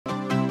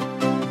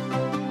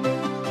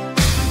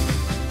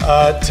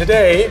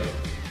Today,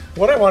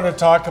 what I want to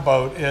talk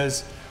about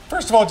is,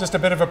 first of all, just a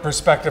bit of a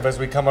perspective as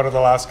we come out of the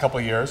last couple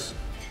of years.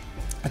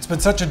 It's been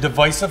such a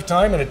divisive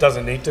time, and it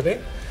doesn't need to be.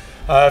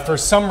 For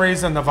some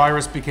reason, the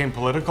virus became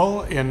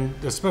political,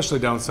 especially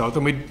down south,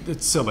 and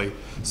it's silly.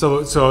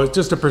 So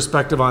just a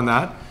perspective on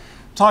that.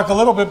 Talk a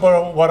little bit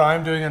about what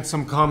I'm doing and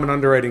some common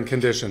underwriting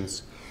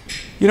conditions.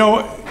 You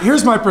know,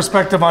 here's my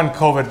perspective on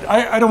COVID.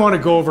 I don't want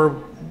to go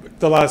over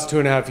the last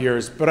 2.5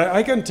 years, but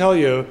I can tell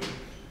you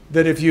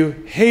that if you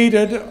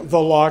hated the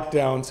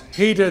lockdowns,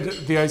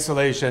 hated the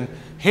isolation,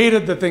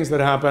 hated the things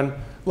that happen,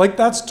 like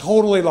that's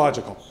totally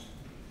logical.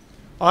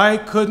 I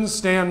couldn't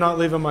stand not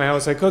leaving my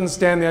house. I couldn't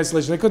stand the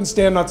isolation. I couldn't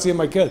stand not seeing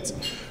my kids.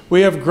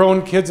 We have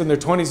grown kids in their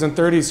 20s and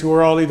 30s who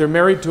are all either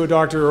married to a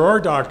doctor or are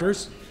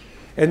doctors.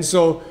 And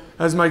so,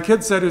 as my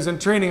kid said who's in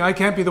training, I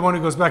can't be the one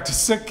who goes back to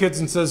sick kids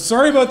and says,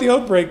 sorry about the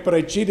outbreak, but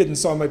I cheated and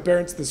saw my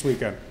parents this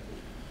weekend.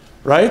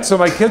 Right? So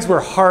my kids were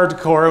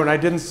hardcore and I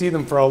didn't see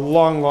them for a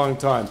long, long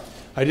time.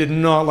 I did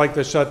not like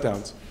the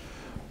shutdowns.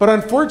 But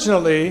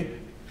unfortunately,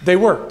 they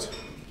worked.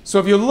 So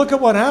if you look at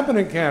what happened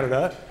in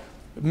Canada,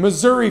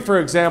 Missouri, for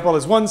example,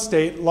 as one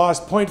state,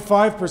 lost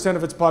 0.5%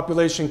 of its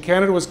population.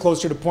 Canada was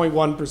closer to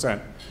 0.1%.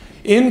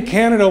 In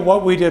Canada,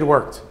 what we did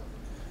worked.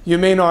 You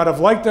may not have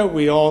liked it.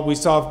 We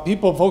saw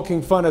people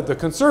poking fun at the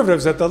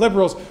Conservatives, at the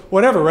Liberals,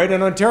 whatever, right?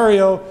 In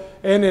Ontario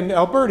and in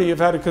Alberta, you've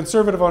had a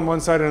Conservative on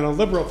one side and a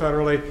Liberal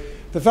federally.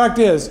 The fact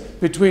is,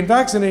 between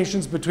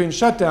vaccinations, between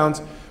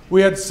shutdowns,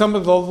 we had some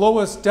of the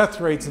lowest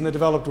death rates in the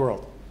developed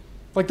world.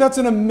 Like, that's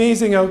an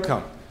amazing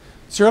outcome.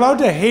 So you're allowed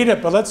to hate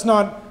it, but let's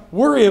not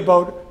worry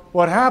about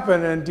what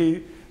happened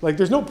and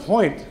there's no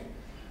point,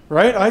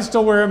 right? I'll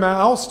still wear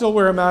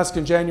a mask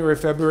in January,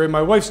 February.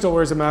 My wife still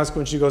wears a mask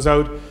when she goes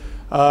out.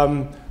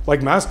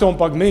 Masks don't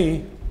bug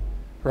me,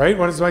 right?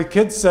 When my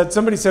kids said,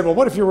 somebody said, well,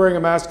 what if you're wearing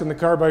a mask in the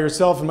car by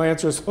yourself? And my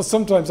answer is, well,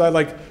 sometimes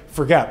I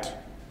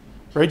forget,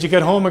 right? You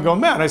get home and go,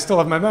 man, I still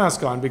have my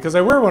mask on because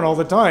I wear one all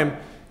the time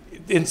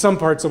in some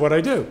parts of what I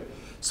do.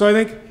 So I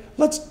think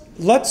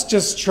let's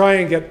just try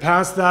and get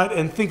past that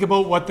and think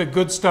about what the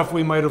good stuff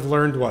we might have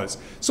learned was.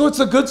 So it's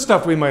the good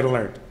stuff we might have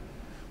learned.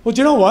 Well,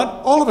 do you know what?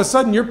 All of a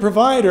sudden your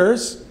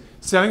providers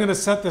say, I'm going to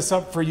set this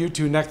up for you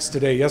two next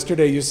today.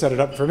 Yesterday you set it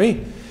up for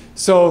me.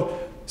 So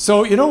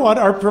you know what?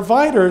 Our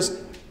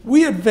providers,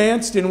 we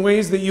advanced in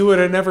ways that you would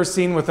have never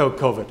seen without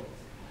COVID,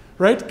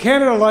 right?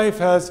 Canada Life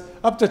has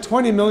up to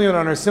 20 million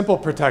on our Simple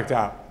Protect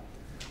app.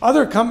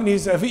 Other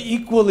companies have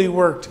equally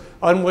worked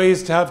on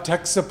ways to have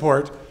tech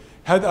support,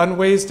 on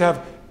ways to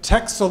have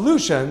tech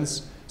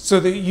solutions so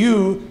that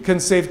you can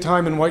save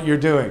time in what you're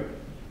doing.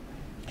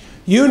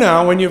 You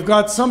now, when you've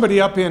got somebody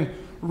up in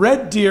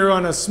Red Deer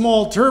on a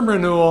small term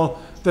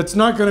renewal that's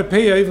not going to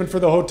pay you even for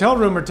the hotel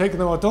room or taking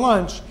them out to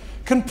lunch,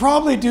 can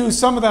probably do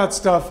some of that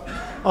stuff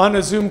on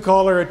a Zoom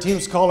call or a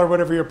Teams call or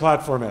whatever your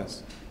platform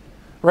is,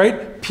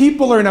 right?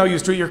 People are now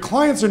used to it. Your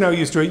clients are now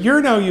used to it.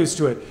 You're now used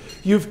to it.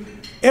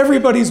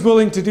 Everybody's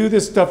willing to do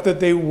this stuff that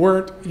they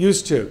weren't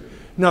used to.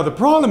 Now, the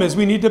problem is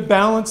we need to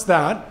balance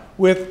that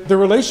with the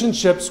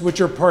relationships which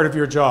are part of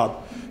your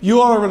job.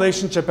 You all are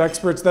relationship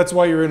experts. That's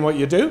why you're in what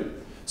you do.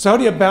 So how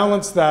do you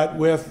balance that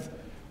with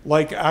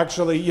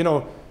actually,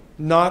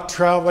 not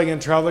traveling?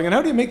 And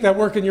how do you make that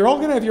work? And you're all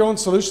going to have your own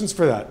solutions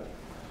for that.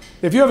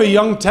 If you have a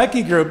young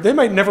techie group, they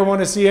might never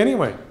want to see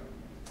anyway,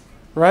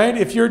 right?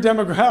 If your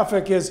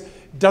demographic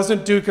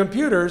doesn't do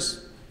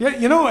computers,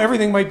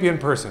 everything might be in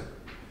person.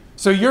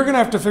 So you're going to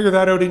have to figure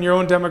that out in your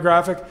own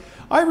demographic.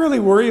 I really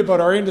worry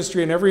about our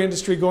industry and every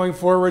industry going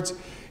forwards.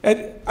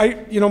 And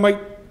my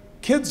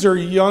kids are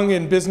young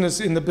in business,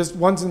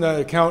 one's in the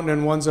accountant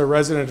and one's a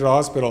resident at a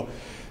hospital.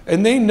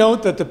 And they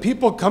note that the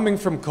people coming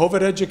from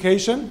COVID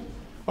education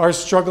are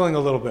struggling a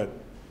little bit.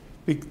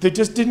 They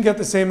just didn't get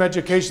the same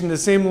education, the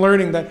same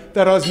learning.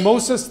 That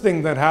osmosis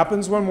thing that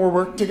happens when we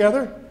work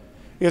together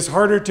is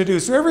harder to do.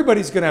 So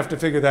everybody's going to have to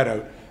figure that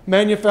out.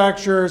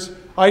 Manufacturers,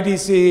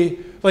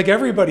 IDC,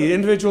 everybody,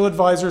 individual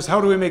advisors, how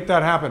do we make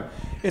that happen?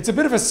 It's a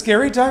bit of a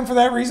scary time for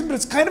that reason, but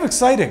it's kind of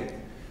exciting.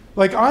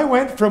 I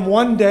went from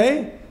one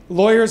day,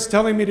 lawyers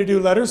telling me to do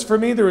letters for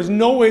me. There was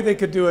no way they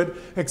could do it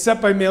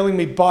except by mailing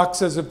me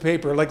boxes of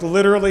paper.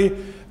 Literally,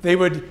 they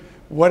would,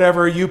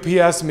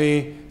 UPS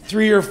me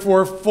 3 or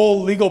 4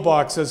 full legal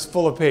boxes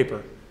full of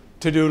paper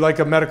to do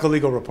a medical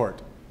legal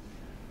report.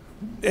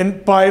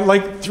 And by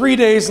 3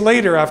 days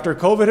later after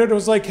COVID hit, it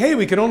was hey,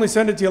 we can only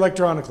send it to you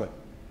electronically.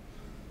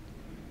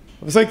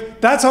 It was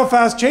that's how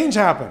fast change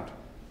happened.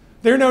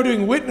 They're now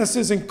doing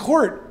witnesses in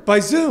court by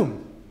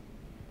Zoom.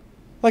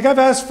 I've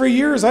asked for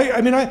years.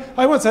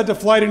 I once had to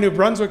fly to New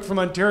Brunswick from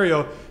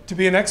Ontario to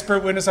be an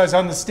expert witness. I was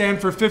on the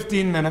stand for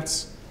 15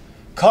 minutes.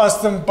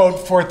 Cost them about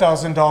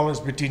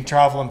 $4,000 between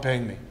travel and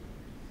paying me.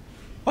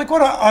 What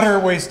an utter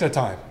waste of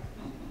time,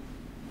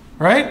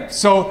 right?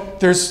 So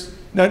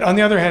on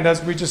the other hand,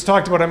 as we just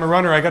talked about, I'm a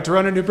runner. I got to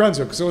run in New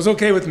Brunswick, so it was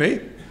okay with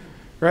me,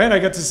 right? I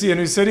got to see a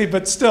new city,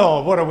 but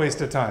still, what a waste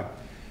of time.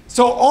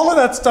 So all of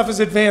that stuff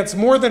has advanced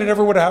more than it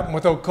ever would have happened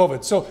without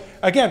COVID. So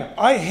again,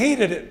 I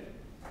hated it,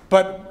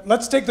 but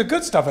let's take the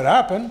good stuff that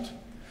happened.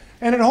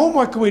 And at home,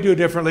 what can we do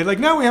differently? Like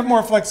now we have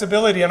more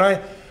flexibility. And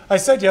I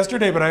said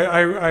yesterday, but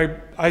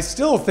I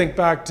still think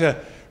back to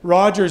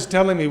Rogers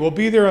telling me, we'll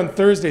be there on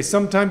Thursday,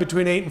 sometime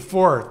between 8 and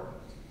 4,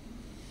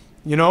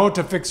 you know,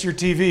 to fix your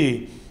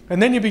TV.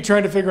 And then you'd be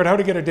trying to figure out how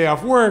to get a day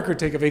off work or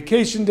take a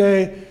vacation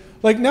day.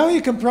 Like now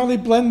you can probably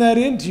blend that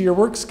into your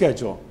work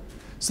schedule.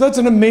 So that's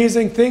an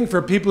amazing thing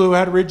for people who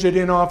had rigid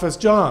in-office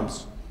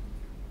jobs.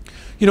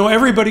 You know,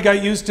 everybody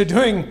got used to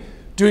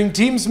doing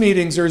Teams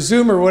meetings or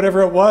Zoom or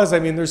whatever it was. I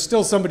mean, there's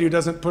still somebody who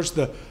doesn't push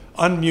the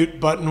unmute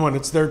button when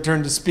it's their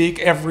turn to speak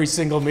every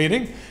single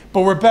meeting,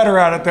 but we're better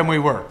at it than we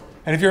were.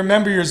 And if you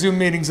remember your Zoom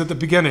meetings at the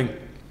beginning,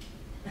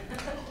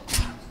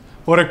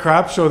 what a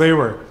crap show they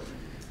were.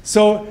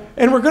 So,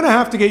 and we're going to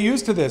have to get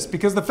used to this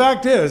because the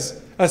fact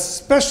is,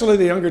 especially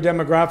the younger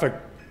demographic,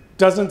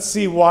 doesn't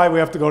see why we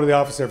have to go to the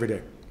office every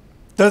day.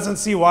 Doesn't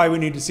see why we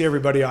need to see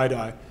everybody eye to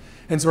eye.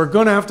 And so we're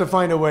going to have to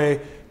find a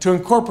way to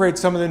incorporate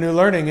some of the new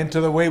learning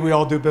into the way we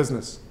all do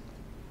business.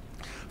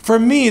 For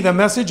me, the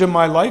message of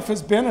my life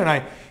has been, and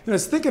I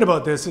was thinking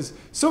about this, is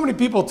so many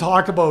people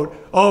talk about,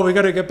 oh, we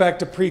got to get back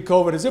to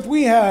pre-COVID, as if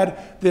we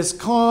had this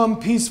calm,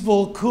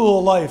 peaceful,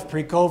 cool life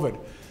pre-COVID.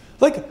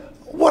 Like,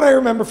 what I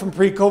remember from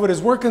pre-COVID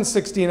is working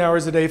 16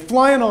 hours a day,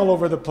 flying all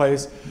over the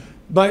place,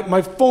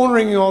 my phone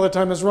ringing all the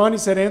time, as Ronnie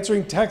said,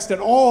 answering text at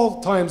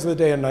all times of the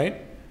day and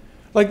night.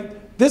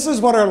 Like, this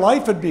is what our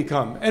life had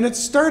become. And it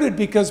started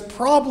because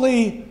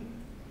probably,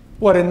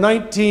 what, in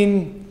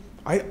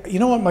you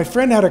know what, my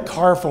friend had a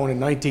car phone in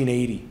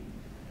 1980.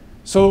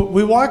 So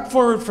we walked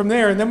forward from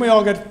there, and then we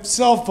all got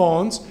cell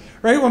phones,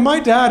 right? When my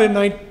dad,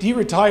 he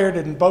retired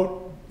in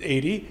about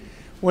 80,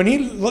 when he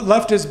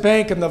left his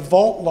bank and the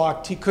vault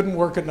locked, he couldn't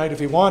work at night if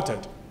he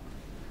wanted.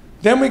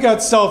 Then we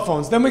got cell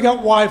phones, then we got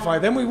Wi-Fi,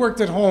 then we worked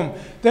at home,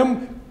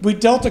 then we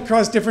dealt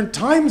across different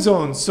time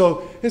zones.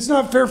 So it's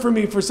not fair for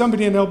me, for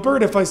somebody in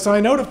Alberta, if I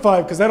sign out at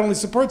 5, because that only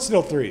supports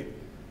still 3.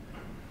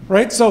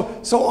 Right?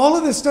 So all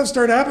of this stuff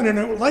started happening,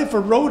 and life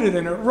eroded,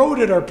 and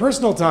eroded our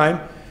personal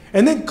time.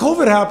 And then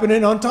COVID happened,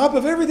 and on top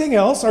of everything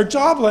else, our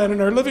job landed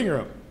in our living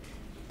room.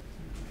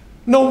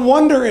 No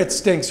wonder it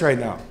stinks right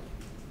now.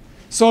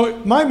 So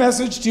my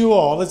message to you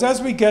all is,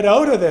 as we get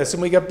out of this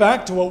and we get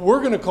back to what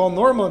we're going to call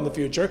normal in the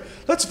future,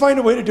 let's find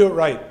a way to do it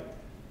right.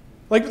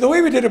 Like the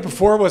way we did it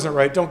before wasn't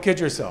right, don't kid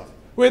yourself.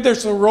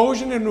 There's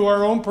erosion into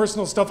our own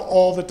personal stuff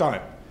all the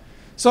time.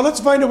 So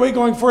let's find a way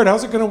going forward.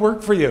 How's it going to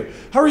work for you?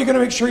 How are you going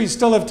to make sure you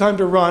still have time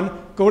to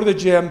run, go to the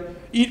gym,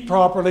 eat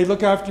properly,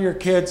 look after your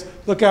kids,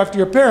 look after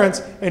your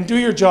parents, and do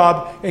your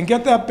job, and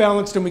get that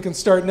balanced, and we can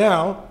start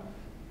now,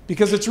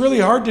 because it's really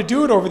hard to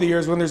do it over the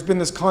years when there's been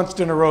this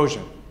constant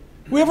erosion.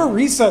 We have a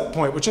reset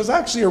point, which is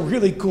actually a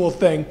really cool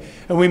thing,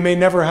 and we may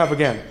never have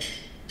again.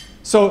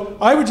 So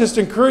I would just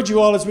encourage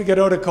you all as we get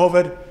out of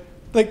COVID,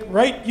 like,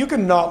 right, you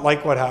can not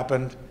like what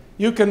happened.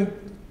 You can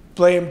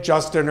blame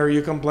Justin, or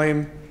you can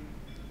blame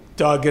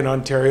Doug in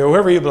Ontario,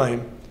 whoever you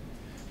blame.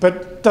 But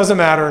it doesn't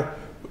matter.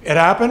 It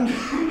happened.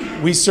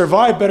 We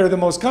survived better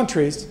than most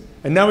countries,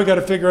 and now we got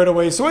to figure out a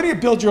way. So why don't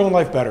you build your own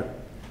life better?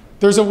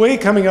 There's a way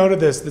coming out of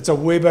this that's a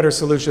way better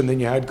solution than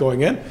you had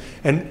going in,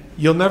 and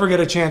you'll never get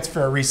a chance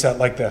for a reset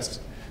like this.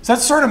 So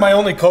that's sort of my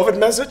only COVID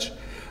message.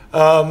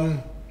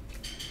 Want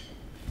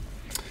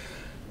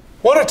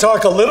to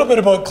talk a little bit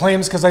about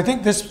claims, because I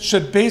think this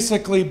should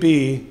basically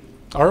be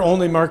our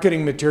only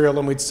marketing material,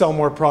 and we'd sell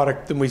more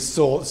product than we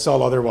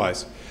sell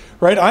otherwise.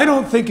 Right? I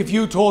don't think if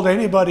you told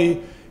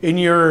anybody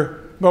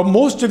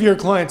most of your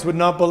clients would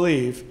not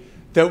believe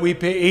that we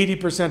pay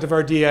 80% of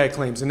our DI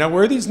claims. And now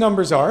where these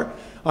numbers are,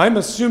 I'm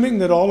assuming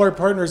that all our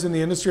partners in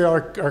the industry,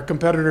 our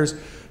competitors,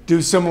 do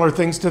similar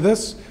things to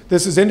this.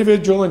 This is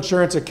individual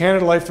insurance at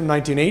Canada Life from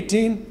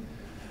 1918.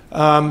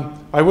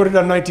 I would have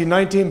done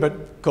 1919,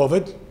 but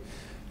COVID.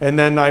 And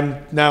then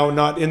I'm now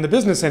not in the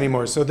business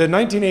anymore. So the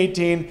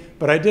 1918,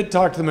 but I did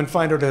talk to them and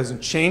find out it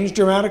hasn't changed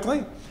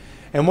dramatically.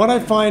 And what I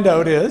find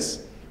out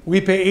is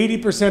we pay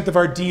 80% of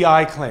our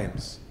DI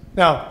claims.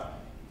 Now,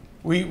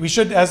 we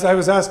should, as I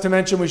was asked to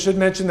mention, we should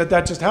mention that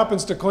that just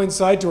happens to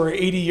coincide to our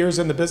 80 years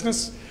in the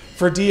business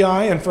for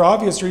DI. And for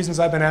obvious reasons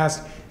I've been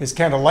asked, is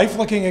Canada Life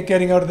looking at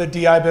getting out of the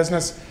DI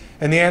business?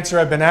 And the answer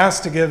I've been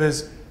asked to give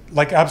is,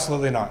 like,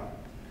 absolutely not.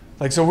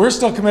 Like, so we're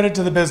still committed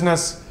to the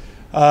business.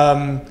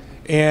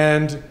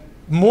 And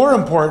more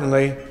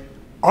importantly,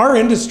 our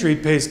industry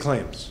pays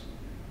claims,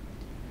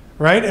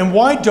 right? And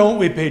why don't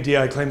we pay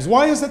DI claims?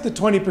 Why is it the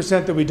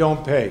 20% that we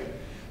don't pay?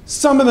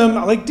 Some of them,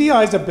 like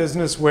DI is a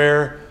business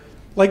where,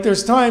 like,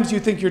 there's times you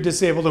think you're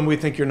disabled and we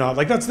think you're not.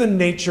 Like, that's the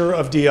nature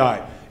of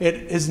DI. It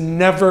is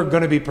never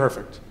going to be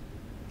perfect,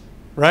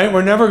 right?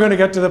 We're never going to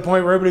get to the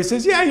point where everybody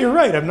says, yeah, you're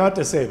right, I'm not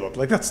disabled.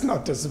 Like, that's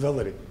not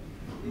disability.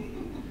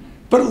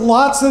 But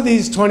lots of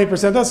these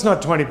 20%, that's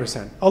not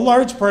 20%. A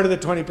large part of the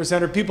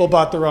 20% are people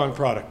bought the wrong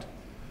product.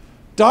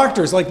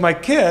 Doctors, like my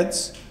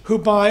kids, who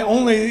buy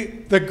only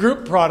the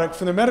group product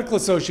from the medical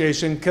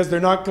association because they're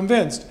not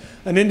convinced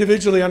an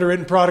individually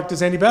underwritten product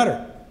is any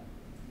better.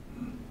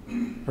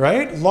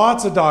 Right?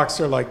 Lots of docs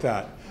are like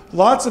that.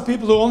 Lots of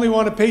people who only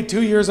want to pay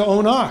 2 years of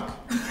ONOC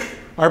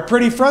are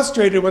pretty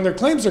frustrated when their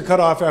claims are cut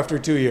off after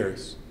 2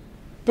 years.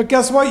 But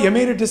guess what? You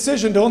made a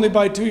decision to only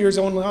buy 2 years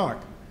old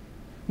stock.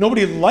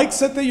 Nobody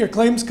likes it that your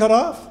claim's cut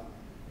off,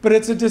 but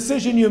it's a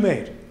decision you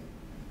made.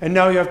 And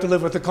now you have to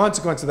live with the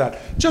consequence of that.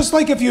 Just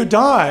like if you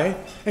die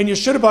and you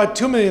should have bought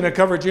 $2 million of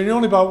coverage and you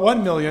only bought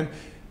 $1 million,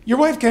 your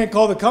wife can't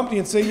call the company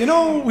and say, you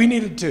know, we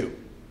needed $2 million.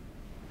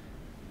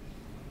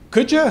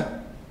 Could you?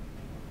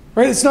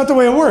 Right? It's not the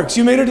way it works.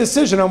 You made a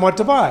decision on what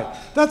to buy.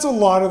 That's a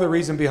lot of the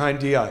reason behind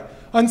DI.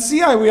 On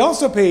CI, we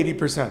also pay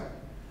 80%.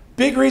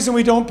 Big reason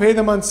we don't pay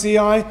them on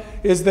CI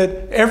is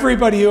that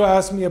everybody who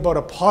asks me about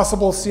a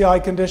possible CI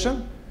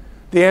condition,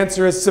 the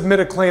answer is submit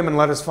a claim and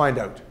let us find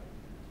out.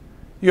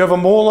 You have a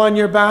mole on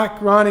your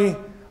back, Ronnie.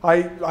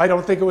 I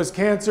don't think it was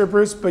cancer,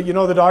 Bruce, but you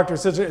know the doctor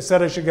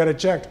said I should get it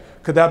checked.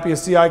 Could that be a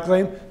CI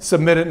claim?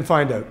 Submit it and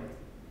find out.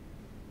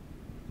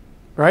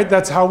 Right?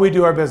 That's how we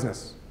do our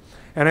business.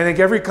 And I think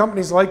every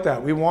company's like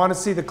that. We want to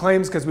see the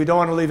claims because we don't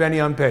want to leave any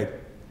unpaid.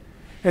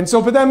 And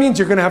so, but that means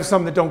you're going to have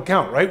some that don't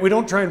count, right? We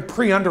don't try and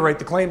pre-underwrite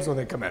the claims when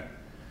they come in.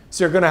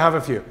 So you're going to have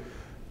a few.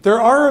 There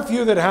are a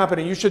few that happen,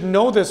 and you should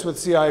know this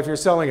with CI if you're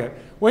selling it.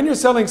 When you're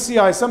selling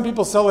CI, some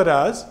people sell it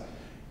as,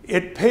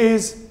 it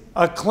pays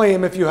a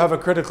claim if you have a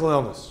critical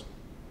illness.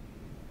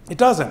 It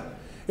doesn't.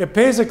 It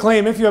pays a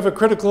claim if you have a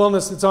critical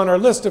illness that's on our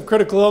list of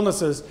critical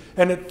illnesses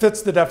and it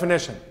fits the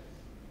definition.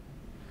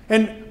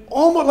 And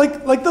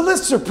almost like the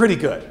lists are pretty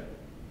good,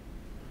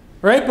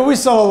 right? But we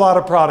sell a lot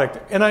of product.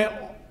 And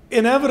I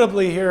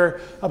inevitably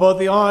hear about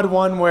the odd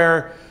one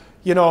where,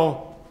 you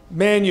know,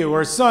 Manu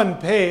or Son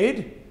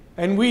paid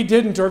and we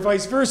didn't, or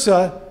vice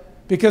versa,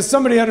 because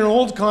somebody had an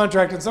old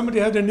contract and somebody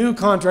had a new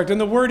contract and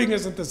the wording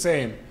isn't the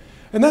same.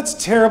 And that's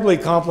terribly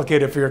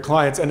complicated for your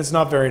clients, and it's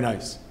not very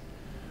nice,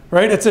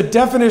 right? It's a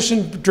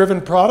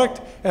definition-driven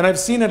product, and I've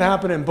seen it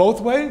happen in both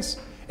ways,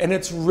 and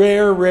it's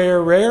rare,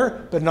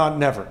 but not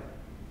never.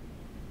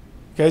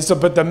 Okay, so,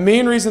 but the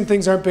main reason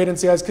things aren't paid in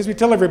CI is because we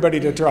tell everybody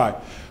to try.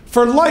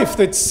 For life,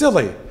 that's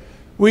silly.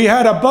 We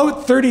had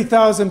about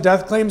 30,000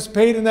 death claims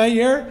paid in that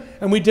year,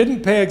 and we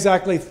didn't pay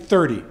exactly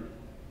 30.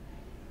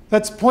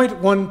 That's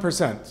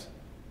 0.1%,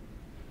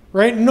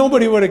 right?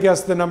 Nobody would have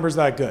guessed the number's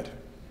that good.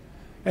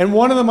 And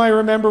one of them I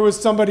remember was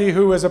somebody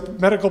who was a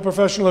medical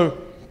professional who,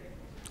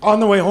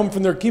 on the way home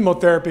from their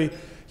chemotherapy,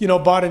 you know,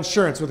 bought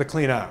insurance with a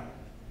clean app.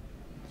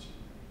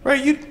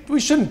 Right? We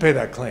shouldn't pay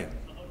that claim.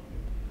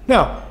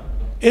 Now,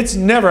 it's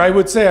never, I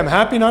would say I'm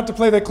happy not to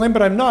pay that claim,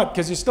 but I'm not,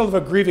 because you still have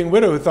a grieving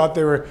widow who thought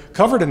they were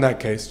covered in that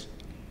case.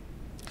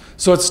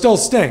 So it still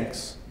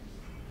stinks.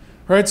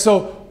 Right?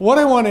 So what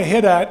I want to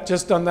hit at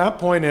just on that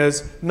point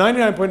is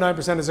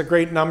 99.9% is a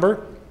great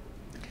number.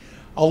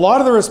 A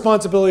lot of the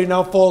responsibility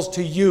now falls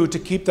to you to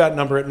keep that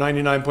number at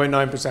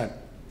 99.9%.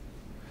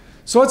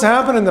 So what's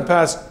happened in the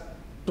past,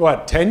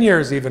 what, 10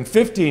 years even,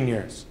 15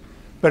 years,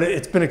 but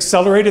it's been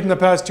accelerated in the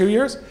past 2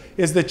 years,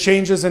 is the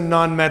changes in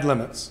non-med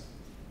limits,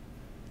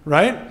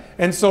 right?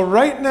 And so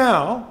right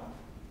now,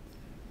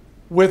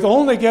 with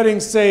only getting,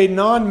 say,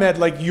 non-med,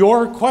 like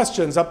your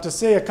questions, up to,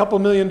 say, a couple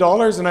 $1 million,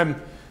 and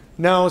I'm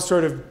now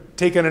sort of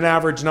taking an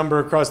average number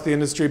across the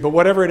industry, but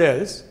whatever it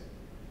is,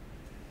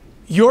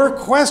 your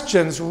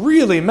questions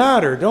really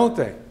matter, don't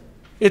they?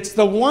 It's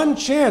the one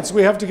chance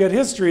we have to get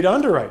history to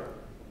underwrite.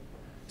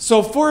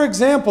 So for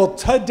example,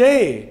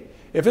 today,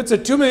 if it's a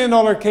 $2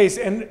 million case,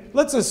 and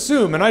let's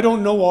assume, and I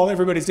don't know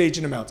everybody's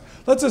agent amounts,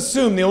 let's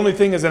assume the only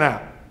thing is an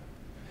app,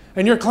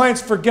 and your client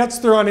forgets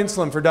they're on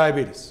insulin for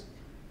diabetes.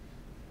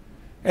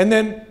 And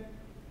then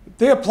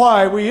they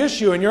apply, we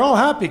issue, and you're all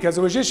happy because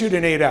it was issued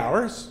in 8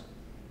 hours,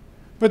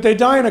 but they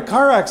die in a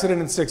car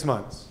accident in 6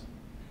 months.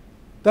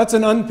 That's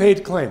an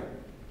unpaid claim.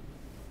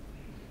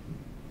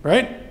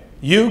 Right?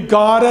 You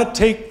gotta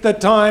take the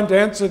time to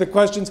answer the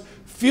questions.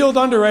 Field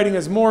underwriting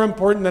is more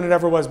important than it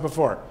ever was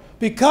before.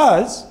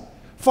 Because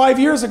 5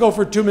 years ago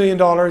for $2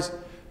 million,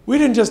 we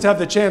didn't just have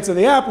the chance of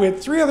the app, we had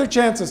 3 other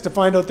chances to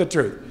find out the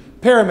truth.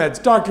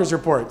 Parameds, doctor's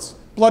reports,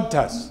 blood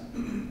tests.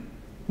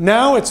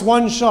 Now it's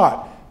one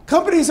shot.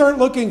 Companies aren't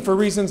looking for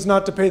reasons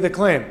not to pay the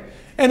claim.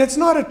 And it's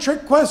not a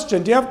trick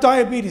question. Do you have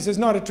diabetes? It's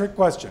not a trick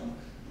question.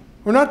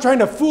 We're not trying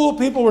to fool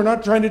people. We're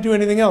not trying to do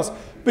anything else.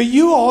 But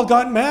you all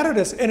got mad at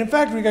us. And in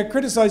fact, we got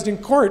criticized in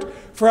court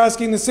for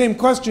asking the same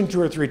question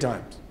 2 or 3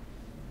 times.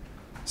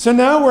 So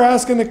now we're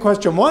asking the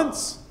question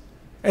once,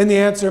 and the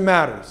answer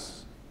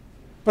matters.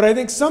 But I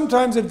think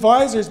sometimes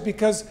advisors,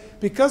 because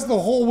the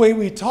whole way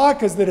we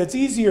talk is that it's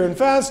easier and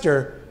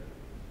faster,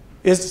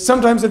 is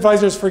sometimes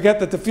advisors forget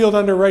that the field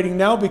underwriting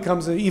now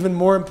becomes an even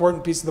more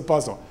important piece of the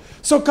puzzle.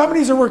 So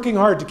companies are working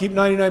hard to keep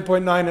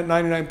 99.9 at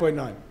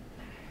 99.9.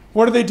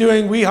 What are they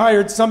doing? We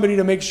hired somebody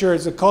to make sure,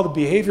 it's called a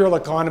behavioral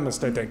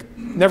economist, I think.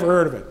 Never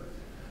heard of it.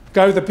 A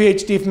guy with a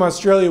PhD from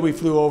Australia we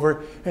flew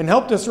over and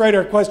helped us write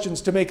our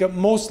questions to make it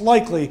most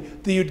likely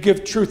that you'd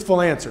give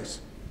truthful answers.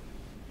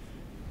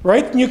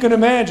 Right? And you can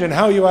imagine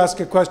how you ask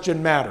a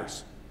question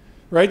matters.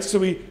 Right? So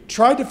we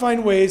tried to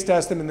find ways to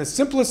ask them in the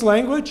simplest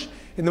language,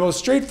 in the most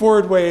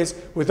straightforward ways,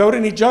 without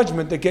any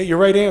judgment that get your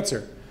right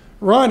answer.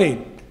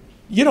 Ronnie,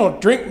 you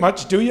don't drink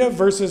much, do you?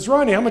 Versus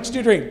Ronnie, how much do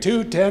you drink?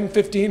 2, 10,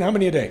 15, how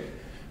many a day?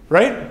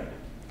 Right?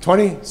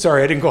 20?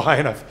 Sorry, I didn't go high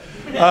enough.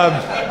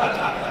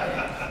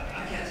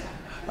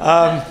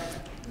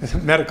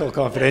 Medical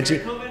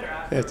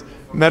confidentiality.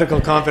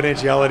 Medical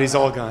confidentiality is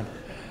all gone.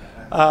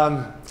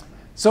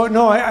 So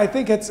no, I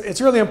think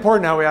it's really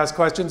important how we ask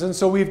questions, and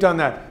so we've done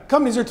that.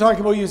 Companies are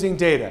talking about using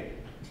data,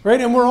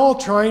 right? And we're all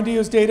trying to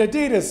use data.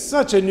 Data is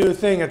such a new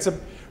thing.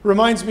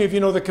 Reminds me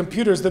of, the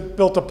computers that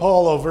built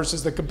Apollo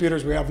versus the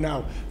computers we have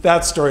now.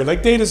 That story.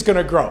 Like, data's going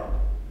to grow.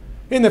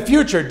 In the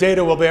future,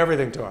 data will be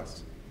everything to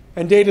us.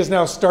 And data is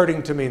now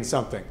starting to mean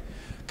something.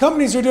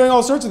 Companies are doing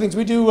all sorts of things.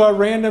 We do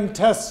random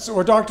tests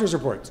or doctor's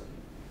reports.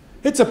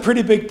 It's a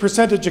pretty big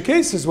percentage of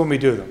cases when we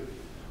do them.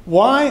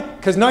 Why?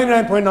 Because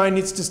 99.9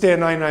 needs to stay at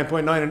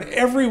 99.9, and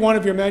every one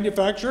of your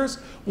manufacturers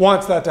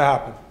wants that to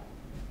happen.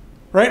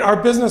 Right?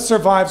 Our business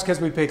survives because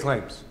we pay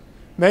claims.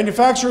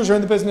 Manufacturers are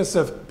in the business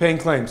of paying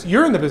claims.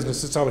 You're in the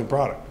business of selling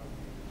product.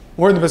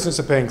 We're in the business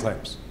of paying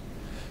claims.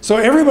 So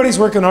everybody's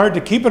working hard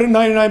to keep it at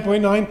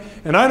 99.9,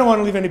 and I don't want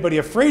to leave anybody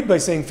afraid by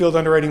saying field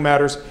underwriting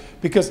matters,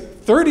 because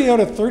 30 out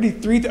of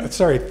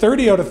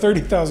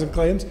 30,000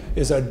 claims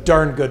is a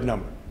darn good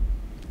number,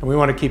 and we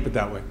want to keep it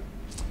that way.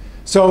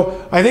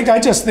 So I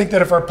just think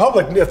that if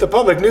the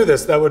public knew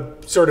this, that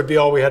would sort of be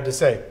all we had to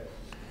say.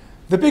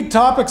 The big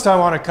topics I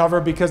want to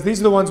cover, because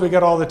these are the ones we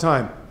get all the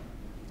time.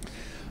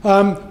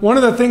 One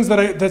of the things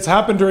that's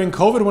happened during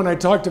COVID when I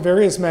talked to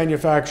various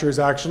manufacturers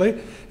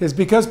actually is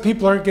because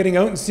people aren't getting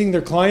out and seeing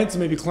their clients,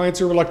 and maybe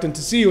clients are reluctant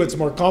to see you, it's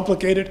more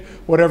complicated,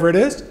 whatever it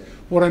is.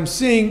 What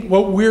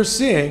we're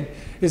seeing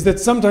is that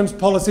sometimes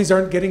policies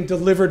aren't getting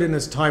delivered in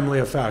as timely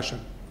a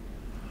fashion.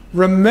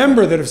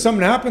 Remember that if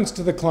something happens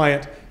to the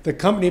client, the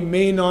company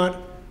may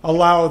not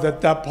allow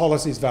that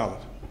policy is valid,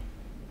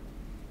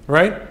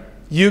 right?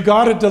 You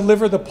got to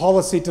deliver the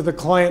policy to the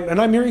client.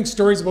 And I'm hearing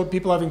stories about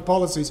people having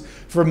policies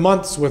for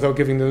months without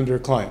giving them to their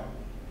client.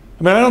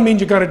 I mean, I don't mean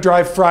you got to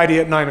drive Friday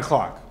at 9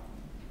 o'clock,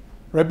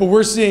 right? But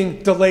we're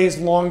seeing delays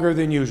longer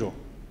than usual,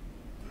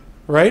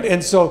 right?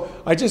 And so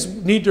I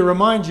just need to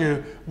remind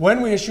you,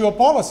 when we issue a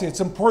policy,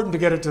 it's important to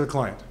get it to the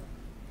client.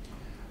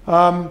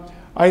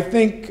 I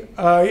think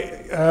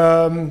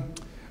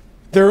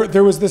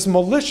there was this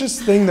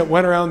malicious thing that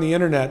went around the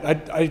internet.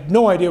 I had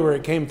no idea where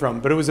it came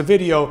from, but it was a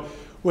video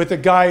with a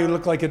guy who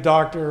looked like a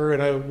doctor in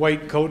a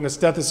white coat and a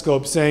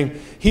stethoscope saying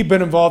he'd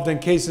been involved in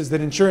cases that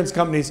insurance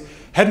companies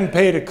hadn't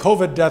paid a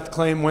COVID death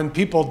claim when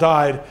people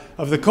died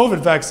of the COVID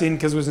vaccine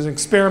because it was an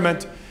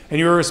experiment and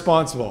you were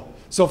responsible.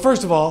 So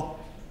first of all,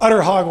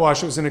 utter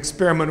hogwash. It was an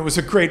experiment. It was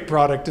a great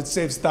product. It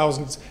saves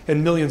thousands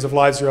and millions of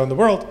lives around the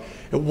world.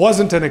 It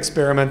wasn't an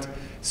experiment.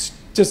 It's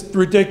just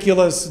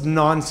ridiculous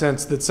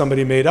nonsense that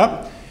somebody made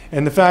up.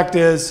 And the fact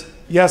is,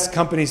 yes,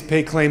 companies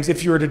pay claims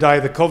if you were to die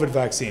of the COVID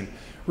vaccine.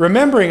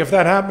 Remembering if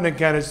that happened in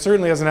Canada, it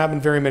certainly hasn't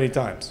happened very many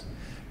times.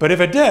 But if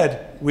it did,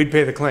 we'd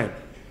pay the claim.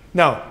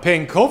 Now,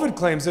 paying COVID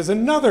claims is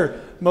another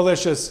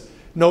malicious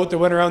note that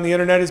went around the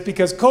internet, is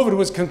because COVID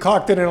was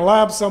concocted in a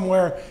lab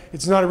somewhere.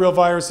 It's not a real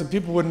virus and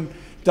people wouldn't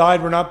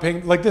died. We're not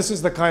paying. Like, this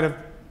is the kind of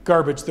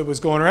garbage that was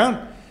going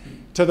around,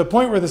 to the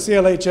point where the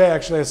CLHA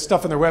actually has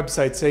stuff on their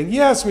website saying,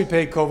 yes, we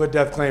pay COVID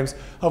death claims,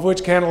 of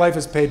which Canada Life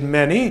has paid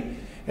many,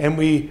 and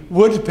we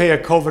would pay a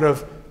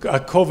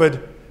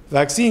COVID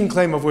vaccine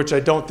claim, of which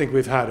I don't think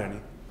we've had any.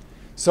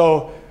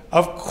 So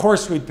of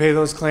course we'd pay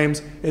those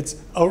claims. It's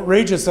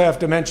outrageous I have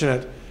to mention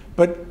it.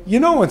 But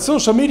when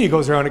social media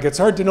goes around, it gets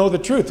hard to know the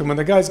truth. And when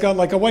the guy's got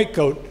like a white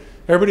coat,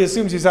 everybody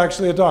assumes he's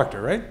actually a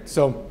doctor, right?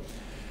 So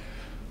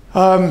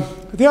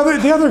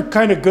the other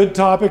kind of good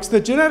topics, the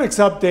genetics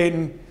update.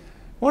 And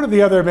one of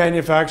the other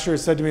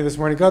manufacturers said to me this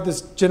morning, God, this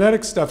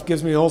genetic stuff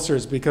gives me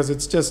ulcers, because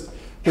it's just,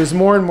 there's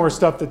more and more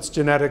stuff that's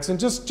genetics. And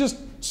just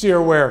so you're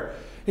aware,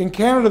 in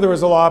Canada, there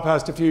was a law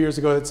passed a few years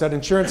ago that said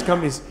insurance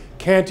companies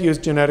can't use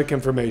genetic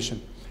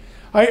information.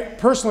 I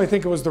personally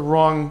think it was the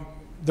wrong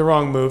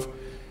move.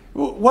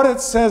 What it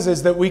says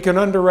is that we can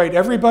underwrite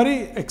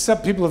everybody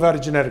except people who've had a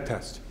genetic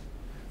test.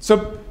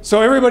 So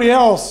everybody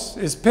else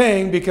is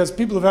paying because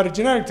people who've had a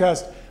genetic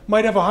test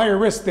might have a higher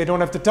risk they don't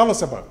have to tell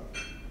us about.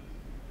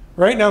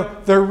 Right? Now,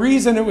 the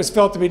reason it was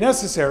felt to be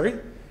necessary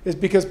is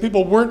because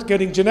people weren't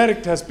getting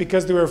genetic tests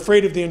because they were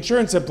afraid of the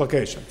insurance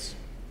implications.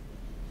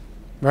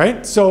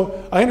 Right?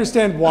 So I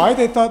understand why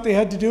they thought they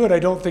had to do it. I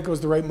don't think it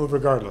was the right move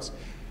regardless.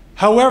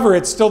 However,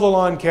 it's still the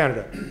law in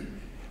Canada.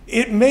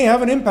 It may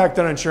have an impact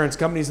on insurance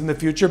companies in the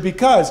future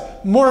because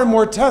more and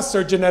more tests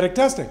are genetic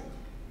testing.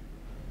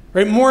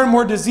 Right? More and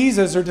more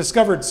diseases are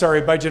discovered,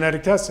 by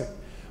genetic testing.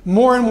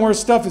 More and more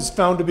stuff is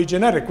found to be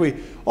genetic.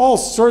 All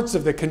sorts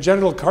of the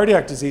congenital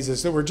cardiac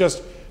diseases that were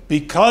just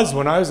because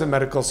when I was in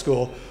medical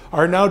school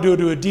are now due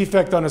to a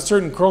defect on a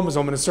certain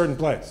chromosome in a certain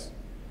place.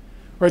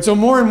 Right? So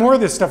more and more of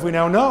this stuff we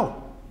now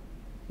know,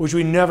 which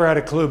we never had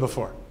a clue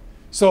before.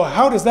 So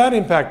how does that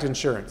impact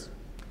insurance?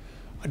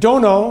 I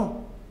don't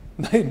know.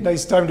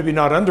 Nice time to be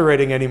not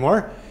underwriting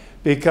anymore,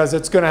 because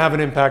it's going to have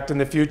an impact in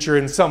the future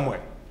in some way.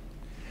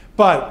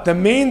 But the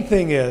main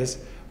thing is,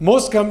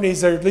 most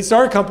companies, or at least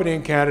our company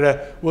in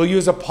Canada, will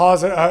use a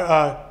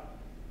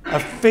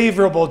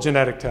favorable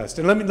genetic test.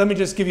 And let me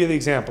just give you the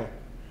example.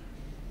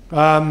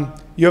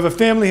 You have a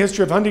family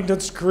history of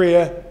Huntington's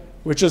chorea,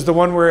 which is the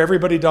one where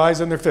everybody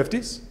dies in their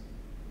 50s,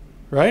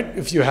 right?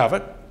 If you have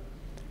it.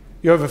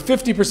 You have a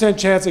 50%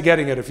 chance of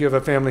getting it if you have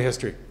a family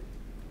history.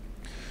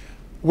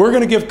 We're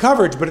going to give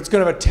coverage, but it's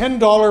going to have a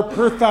 $10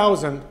 per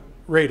thousand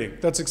rating.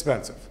 That's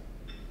expensive,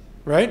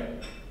 right?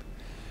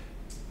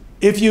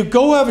 If you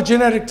go have a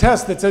genetic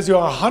test that says you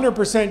have a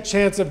 100%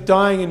 chance of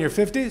dying in your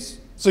 50s,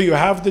 so you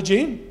have the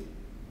gene,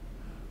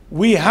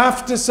 we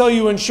have to sell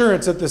you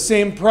insurance at the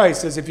same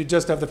price as if you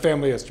just have the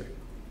family history.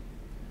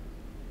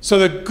 So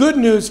the good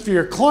news for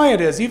your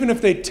client is, even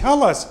if they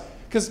tell us,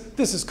 because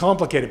this is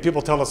complicated,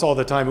 people tell us all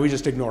the time, we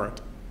just ignore it.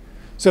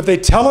 So if they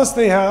tell us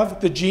they have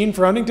the gene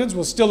for Huntington's,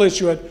 we'll still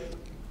issue it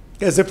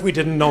as if we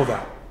didn't know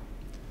that.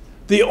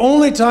 The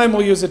only time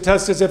we'll use a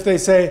test is if they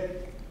say,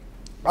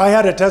 I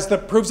had a test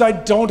that proves I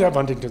don't have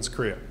Huntington's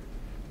chorea.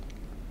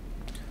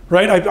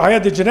 Right? I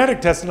had the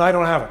genetic test and I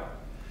don't have it.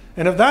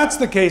 And if that's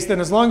the case, then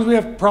as long as we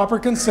have proper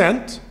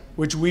consent,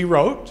 which we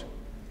wrote,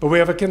 but we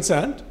have a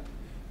consent,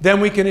 then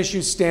we can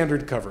issue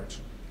standard coverage.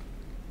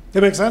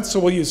 That makes sense? So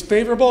we'll use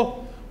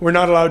favorable. We're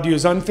not allowed to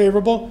use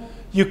unfavorable.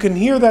 You can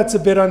hear that's a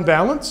bit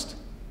unbalanced,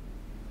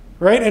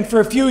 right? And for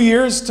a few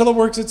years till it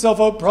works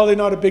itself out, probably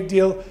not a big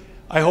deal.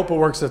 I hope it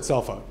works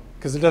itself out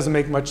because it doesn't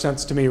make much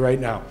sense to me right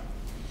now.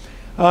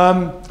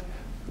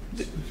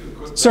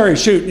 Sorry,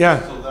 shoot, yeah.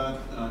 So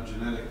that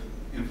genetic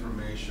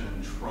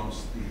information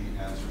trumps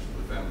the answers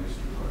to the family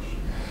history question?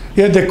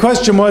 Yeah, the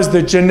question was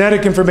the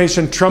genetic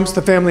information trumps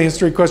the family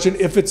history question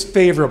if it's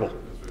favorable.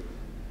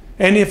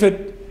 And if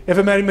it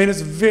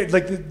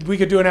like we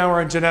could do an hour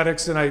on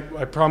genetics, and I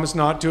promise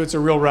not to. It's a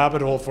real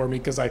rabbit hole for me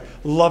because I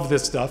love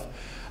this stuff.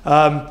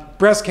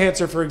 Breast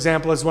cancer, for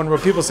example, is one where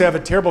people say I have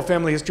a terrible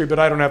family history, but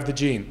I don't have the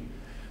gene.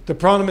 The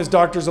problem is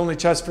doctors only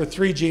test for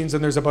 3 genes,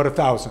 and there's about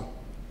 1,000.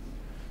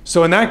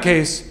 So in that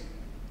case,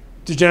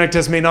 the genetic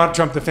test may not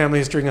trump the family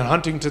history, and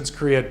Huntington's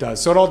chorea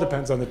does. So it all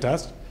depends on the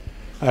test,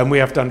 and we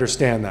have to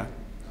understand that.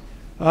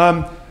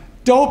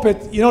 Dope,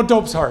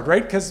 dope's hard,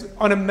 right? Because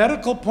on a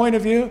medical point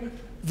of view,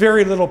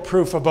 very little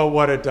proof about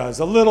what it does.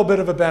 A little bit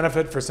of a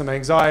benefit for some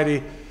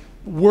anxiety,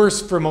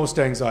 worse for most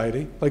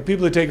anxiety. Like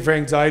people who take it for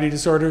anxiety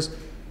disorders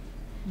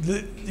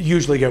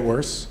usually get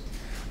worse.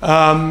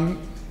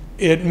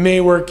 It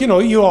may work,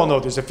 you all know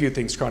there's a few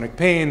things, chronic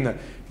pain,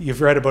 you've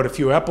read about a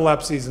few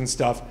epilepsies and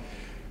stuff.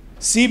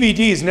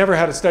 CBD's never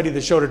had a study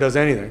that showed it does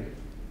anything,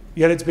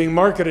 yet it's being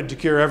marketed to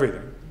cure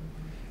everything.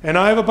 And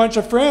I have a bunch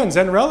of friends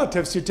and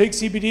relatives who take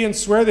CBD and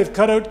swear they've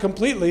cut out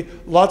completely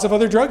lots of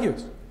other drug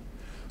use.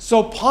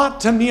 So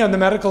pot to me on the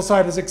medical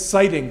side is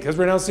exciting because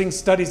we're now seeing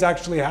studies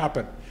actually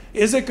happen.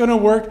 Is it going to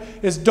work?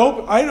 Is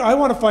dope? I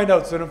want to find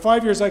out so that in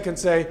 5 years I can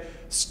say,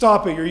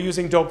 stop it, you're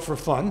using dope for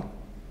fun.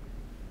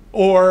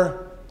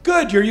 Or,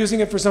 good, you're using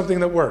it for something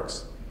that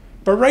works.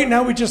 But right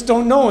now we just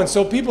don't know, and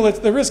so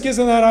the risk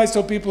isn't that high,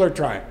 so people are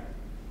trying.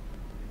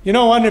 You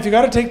know what, and if you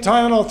got to take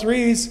Tylenol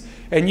 3s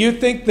and you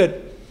think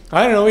that,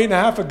 I don't know,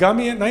 8.5 a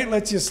gummy at night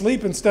lets you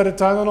sleep instead of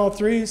Tylenol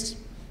 3s,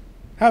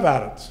 have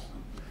at it.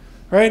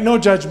 Right? No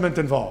judgment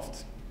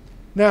involved.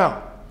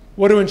 Now,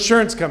 what do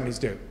insurance companies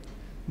do?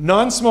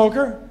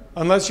 Non-smoker,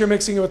 unless you're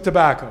mixing it with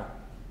tobacco.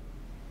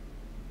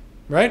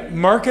 Right?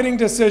 Marketing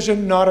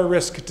decision, not a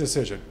risk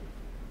decision.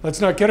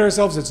 Let's not kid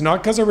ourselves, it's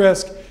not because of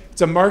risk,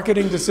 it's a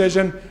marketing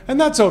decision, and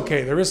that's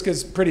okay. The risk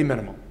is pretty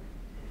minimal.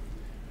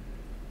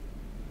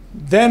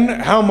 Then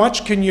how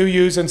much can you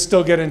use and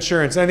still get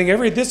insurance? I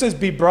think this is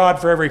be broad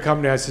for every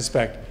company, I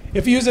suspect.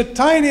 If you use a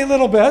tiny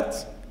little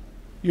bit,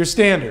 you're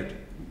standard.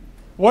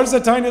 What is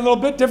a tiny little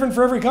bit? Different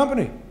for every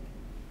company.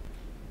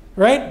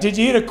 Right? Did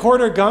you eat a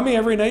quarter gummy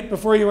every night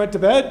before you went to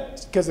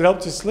bed because it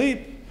helped you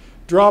sleep?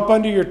 Drop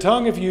under your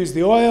tongue if you use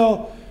the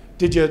oil?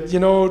 Did you,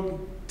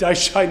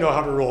 I know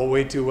how to roll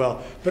way too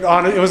well, but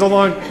it was a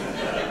long,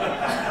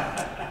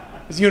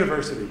 it was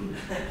university.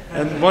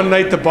 And one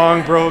night the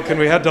bong broke and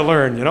we had to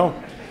learn,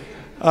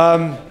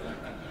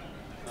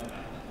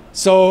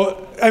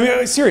 So, I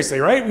mean, seriously,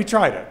 right? We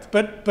tried it.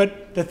 But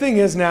the thing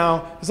is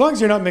now, as long as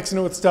you're not mixing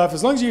it with stuff,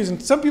 as long as you're using,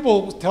 some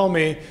people tell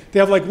me they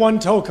have like one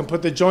toe can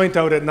put the joint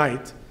out at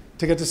night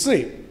to get to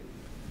sleep.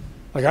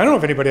 Like, I don't know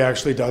if anybody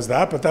actually does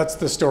that, but that's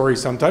the story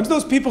sometimes.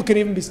 Those people can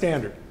even be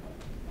standard.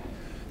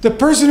 The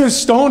person who's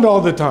stoned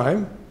all the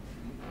time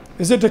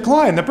is a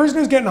decline. The person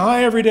who's getting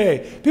high every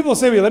day. People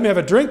say, well, let me have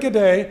a drink a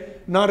day,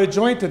 not a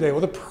joint a day. Well,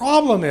 the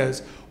problem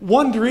is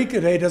one drink a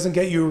day doesn't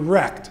get you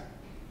wrecked.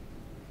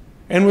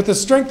 And with the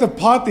strength of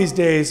pot these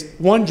days,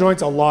 one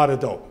joint's a lot of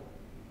dope.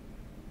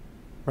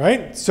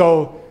 Right?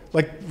 So,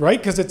 right?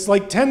 Because it's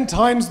like 10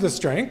 times the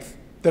strength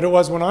that it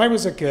was when I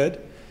was a kid.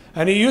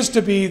 And it used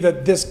to be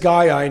that this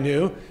guy I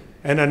knew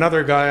and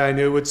another guy I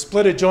knew would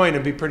split a joint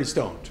and be pretty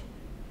stoned.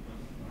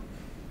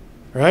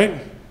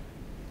 Right?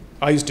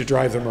 I used to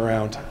drive them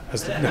around. I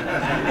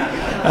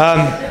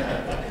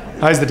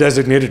was the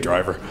designated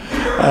driver.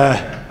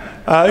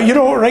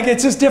 Right?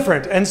 It's just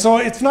different. And so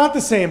it's not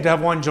the same to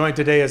have one joint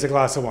a day as a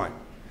glass of wine.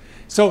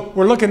 So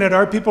we're looking at,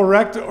 are people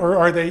wrecked, or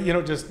are they,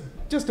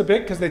 just a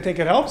bit because they think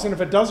it helps? And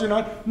if it does or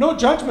not, no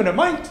judgment, it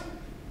might.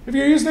 If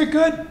you're using it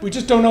good, we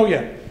just don't know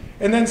yet.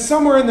 And then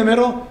somewhere in the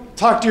middle,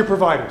 talk to your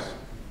providers.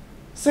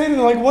 Say to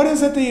them, like, what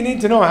is it that you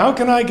need to know? How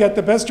can I get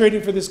the best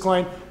rating for this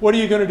client? What are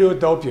you going to do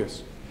with dope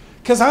use?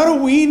 Because how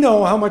do we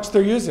know how much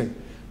they're using?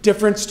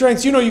 Different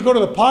strengths. You know, you go to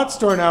the pot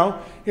store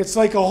now, it's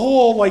like a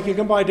whole, like you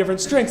can buy different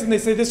strengths, and they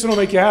say this one will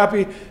make you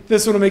happy,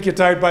 this one will make you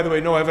tired. By the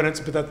way, no evidence,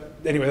 but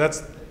anyway,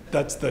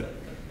 that's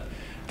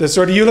the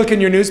sort of, you look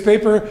in your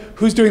newspaper,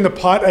 who's doing the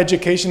pot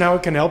education, how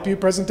it can help you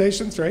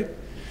presentations, right?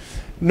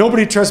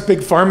 Nobody trusts Big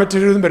Pharma to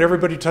do them, but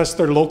everybody trusts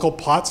their local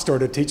pot store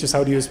to teach us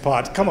how to use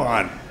pot. Come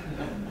on.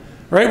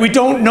 Right? We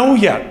don't know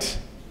yet.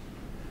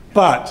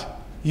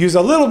 But use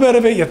a little bit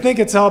of it, you think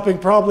it's helping,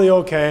 probably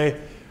okay.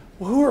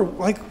 Who are,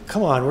 like,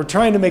 come on, we're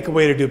trying to make a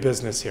way to do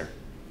business here.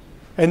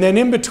 And then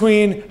in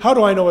between, how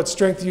do I know what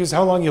strength to use,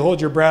 how long you hold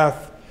your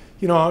breath,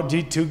 you know,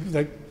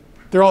 like,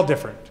 they're all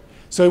different.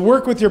 So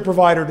work with your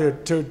provider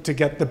to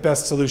get the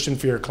best solution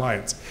for your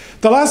clients.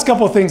 The last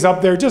couple of things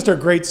up there just are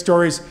great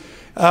stories.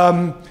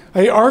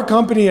 Our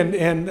company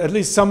and at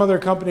least some other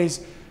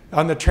companies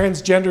on the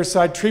transgender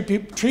side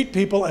treat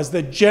people as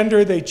the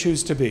gender they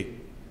choose to be.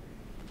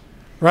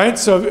 Right?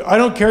 So I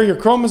don't care your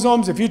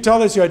chromosomes. If you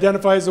tell us you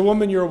identify as a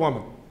woman, you're a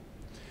woman.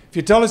 If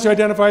you tell us you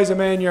identify as a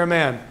man, you're a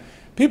man.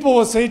 People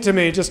will say to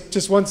me,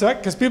 just one sec,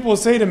 because people will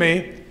say to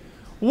me,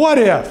 what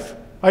if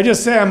I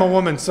just say I'm a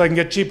woman so I can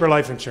get cheaper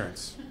life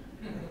insurance?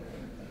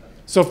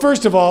 So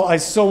first of all, I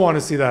so want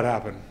to see that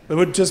happen. It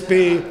would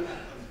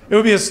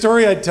be a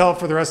story I'd tell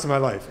for the rest of my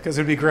life, because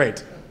it would be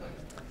great.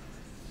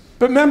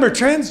 But remember,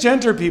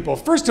 transgender people,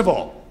 first of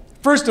all,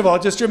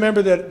 just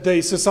remember that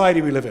the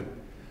society we live in.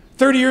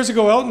 30 years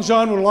ago, Elton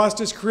John would have lost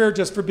his career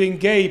just for being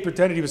gay. He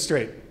pretended he was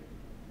straight.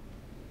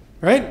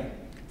 Right?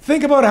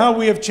 Think about how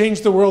we have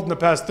changed the world in the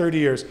past 30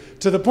 years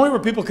to the point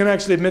where people can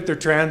actually admit they're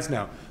trans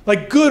now.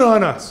 Like, good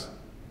on us.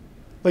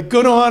 Like,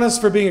 good on us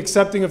for being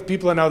accepting of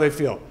people and how they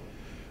feel.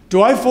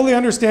 Do I fully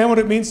understand what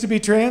it means to be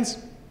trans?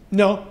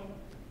 No.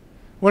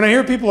 When I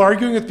hear people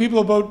arguing with people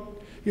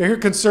about, I hear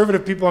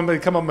conservative people, I'm going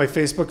to come on my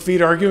Facebook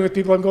feed arguing with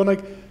people, I'm going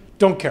like,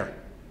 don't care.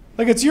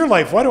 Like, it's your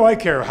life. Why do I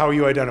care how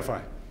you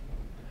identify?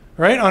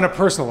 Right? On a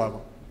personal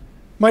level.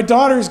 My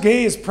daughter's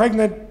gay, is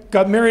pregnant,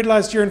 got married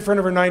last year in front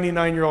of her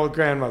 99-year-old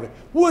grandmother.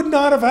 Would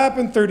not have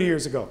happened 30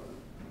 years ago.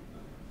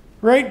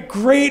 Right?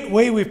 Great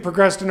way we've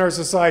progressed in our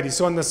society.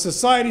 So on the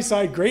society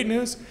side, great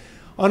news.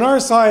 On our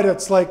side,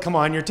 it's like, come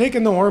on, you're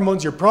taking the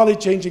hormones, you're probably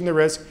changing the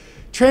risk.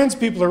 Trans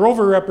people are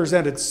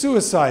overrepresented.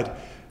 Suicide,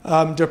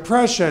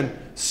 depression,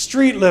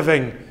 street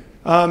living,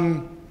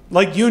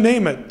 like you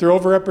name it, they're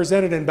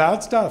overrepresented in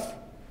bad stuff.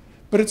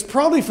 But it's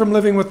probably from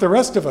living with the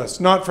rest of us,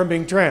 not from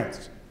being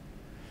trans.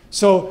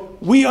 So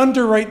we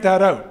underwrite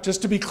that out,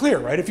 just to be clear,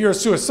 right? If you're a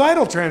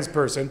suicidal trans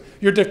person,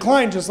 you're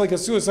declined just like a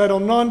suicidal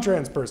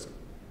non-trans person.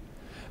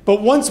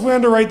 But once we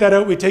underwrite that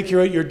out, we take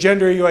you out your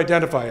gender you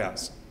identify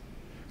as.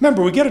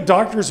 Remember, we get a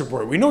doctor's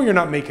report. We know you're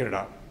not making it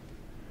up.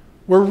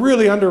 We're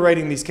really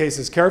underwriting these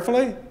cases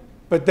carefully,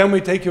 but then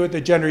we take you at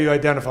the gender you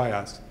identify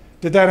as.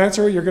 Did that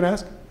answer what you're going to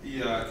ask?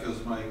 Yeah,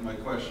 because my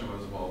question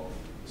was, well,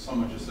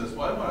 someone just says,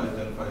 well, I want to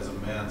identify as a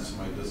man, so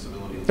my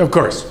disability is of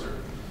course.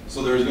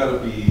 So there's got to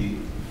be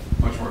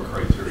much more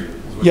criteria.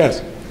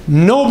 Yes.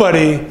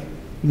 Nobody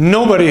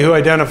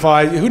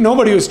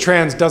who's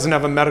trans doesn't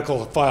have a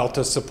medical file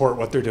to support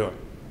what they're doing.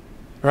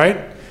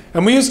 Right?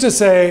 And we used to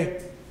say,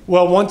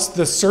 well, once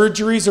the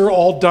surgeries are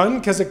all done,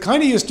 because it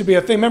kind of used to be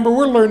a thing. Remember,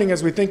 we're learning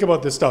as we think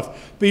about this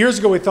stuff. But years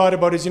ago, we thought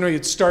about it as, you know,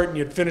 you'd start and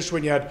you'd finish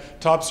when you had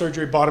top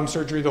surgery, bottom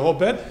surgery, the whole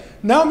bit.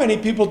 Now many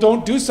people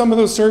don't do some of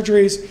those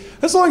surgeries,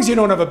 as long as you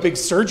don't have a big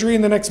surgery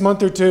in the next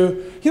month or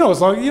two, you know, as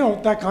long, you know,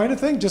 that kind of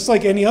thing, just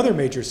like any other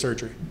major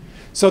surgery.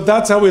 So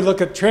that's how we look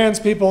at trans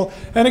people.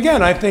 And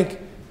again, I think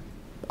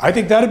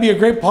that'd be a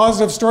great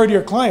positive story to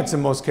your clients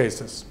in most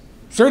cases.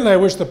 Certainly, I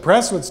wish the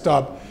press would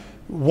stop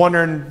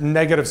wondering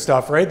negative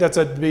stuff, right?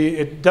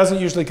 It doesn't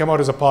usually come out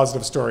as a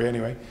positive story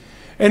anyway.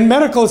 And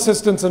medical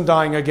assistance in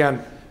dying,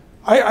 again,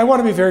 I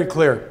want to be very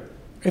clear.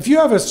 If you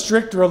have a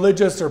strict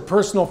religious or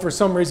personal, for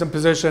some reason,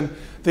 position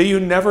that you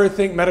never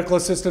think medical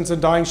assistance in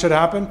dying should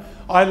happen,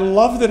 I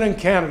love that in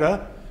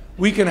Canada,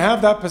 we can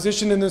have that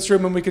position in this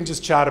room and we can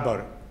just chat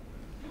about it.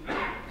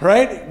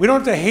 Right? We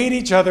don't have to hate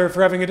each other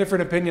for having a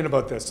different opinion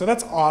about this. So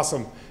that's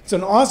awesome. It's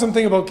an awesome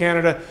thing about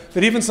Canada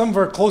that even some of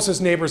our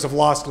closest neighbors have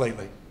lost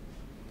lately.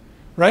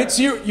 Right?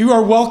 So you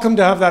are welcome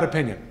to have that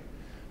opinion.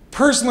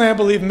 Personally, I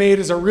believe MAID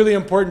is a really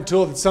important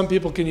tool that some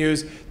people can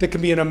use that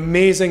can be an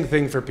amazing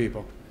thing for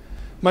people.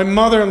 My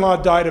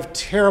mother-in-law died of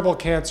terrible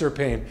cancer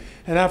pain.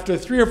 And after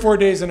 3 or 4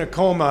 days in a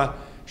coma,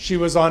 she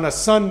was on a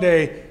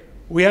Sunday.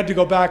 We had to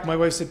go back. My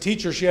wife's a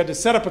teacher. She had to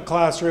set up a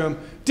classroom.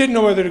 Didn't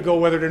know whether to go,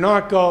 whether to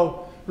not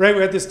go. Right?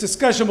 We had this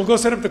discussion. We'll go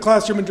set up the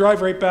classroom and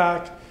drive right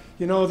back.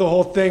 You know, the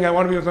whole thing. I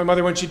want to be with my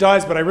mother when she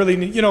dies, but I really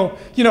need, you know.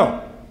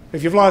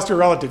 If you've lost a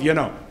relative, you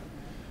know.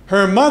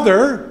 Her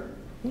mother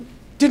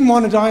didn't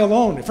want to die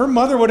alone. If her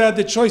mother would have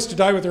had the choice to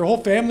die with her whole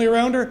family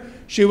around her,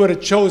 she would have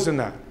chosen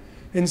that.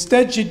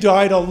 Instead, she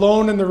died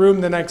alone in the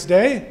room the next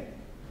day.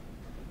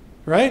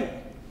 Right?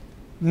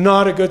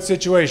 Not a good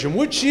situation.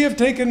 Would she have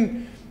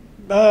taken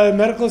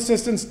medical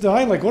assistance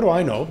dying? Like, what do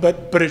I know?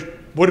 But it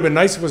would have been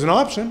nice if it was an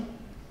option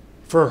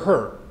for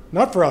her.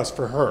 Not for us,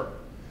 for her.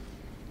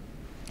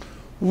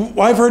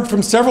 I've heard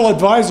from several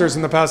advisors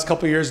in the past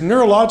couple of years,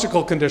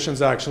 neurological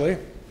conditions actually,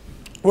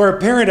 where a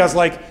parent has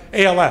like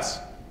ALS,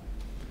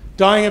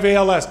 dying of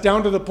ALS,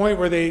 down to the point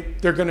where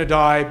they're going to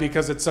die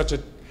because it's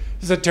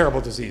a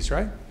terrible disease,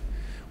 right?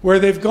 Where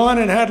they've gone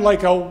and had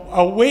like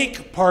a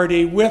wake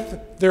party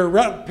with their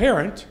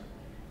parent.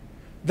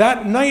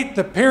 That night,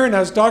 the parent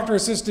has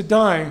doctor-assisted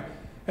dying,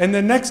 and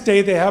the next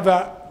day they have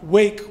a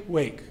wake.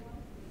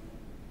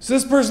 So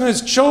this person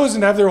has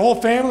chosen to have their whole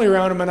family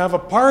around them and have a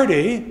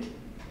party,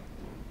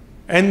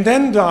 and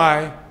then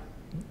die,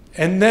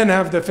 and then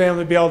have the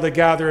family be able to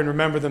gather and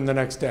remember them the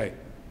next day.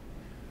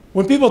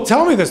 When people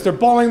tell me this, they're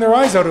bawling their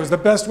eyes out. It was the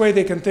best way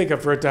they can think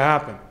of for it to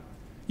happen.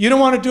 You don't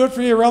want to do it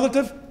for your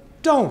relative?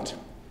 Don't.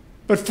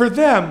 But for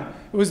them,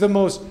 it was the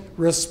most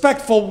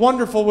respectful,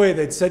 wonderful way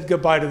they'd said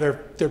goodbye to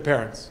their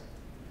parents.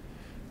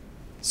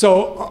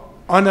 So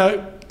on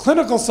a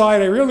clinical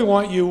side, I really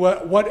want you,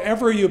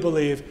 whatever you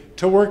believe,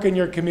 to work in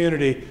your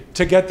community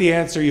to get the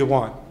answer you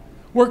want.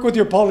 Work with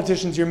your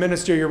politicians, your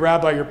minister, your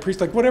rabbi, your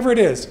priest, like whatever it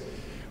is.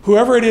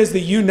 Whoever it is that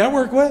you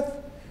network with,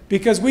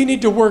 because we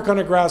need to work on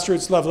a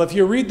grassroots level. If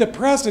you read the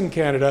press in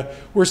Canada,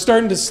 we're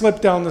starting to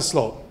slip down the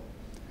slope.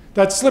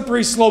 That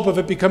slippery slope of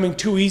it becoming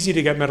too easy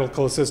to get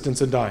medical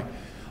assistance and dying.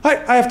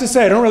 I have to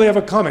say, I don't really have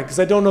a comment because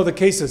I don't know the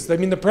cases. I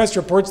mean, the press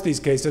reports these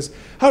cases.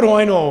 How do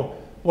I know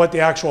what the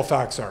actual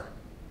facts are?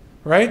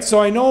 Right? So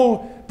I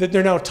know that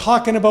they're now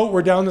talking about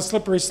we're down the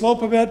slippery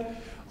slope a bit.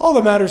 All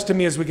that matters to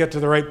me is we get to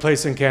the right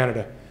place in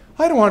Canada.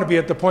 I don't want to be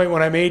at the point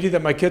when I'm 80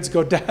 that my kids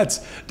go,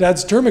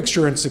 Dad's term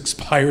insurance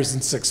expires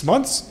in 6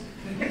 months.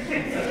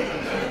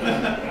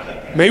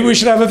 Maybe we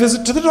should have a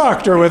visit to the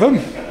doctor with him.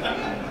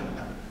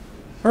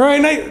 All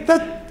right,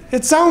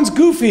 it sounds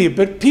goofy,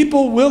 but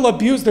people will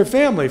abuse their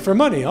family for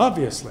money,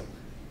 obviously.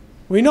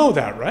 We know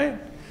that, right?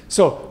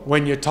 So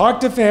when you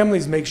talk to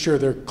families, make sure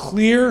they're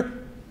clear.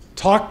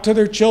 Talk to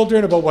their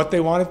children about what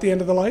they want at the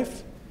end of the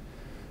life.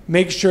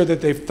 Make sure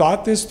that they've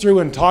thought this through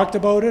and talked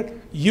about it.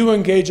 You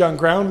engage on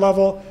ground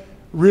level.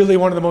 Really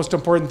one of the most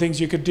important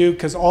things you could do,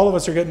 because all of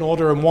us are getting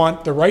older and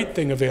want the right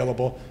thing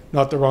available,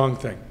 not the wrong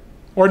thing.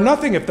 Or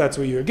nothing if that's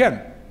what you,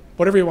 again,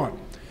 whatever you want.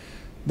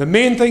 The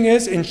main thing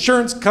is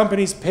insurance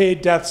companies pay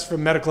deaths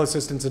from medical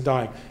assistance and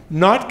dying.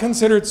 Not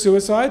considered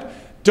suicide.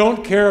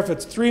 Don't care if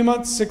it's 3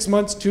 months, 6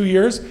 months, 2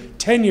 years,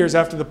 10 years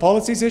after the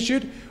policy's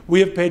issued. We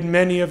have paid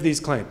many of these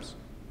claims.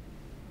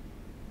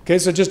 Okay,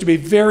 so just to be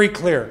very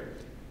clear,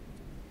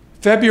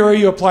 February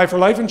you apply for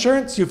life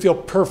insurance, you feel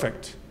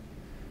perfect.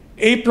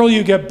 April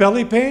you get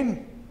belly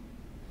pain.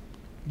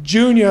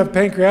 June you have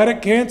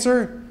pancreatic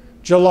cancer.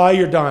 July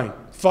you're dying.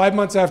 5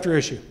 months after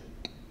issue.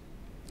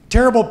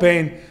 Terrible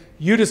pain.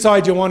 You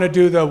decide you want to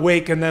do the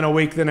wake and then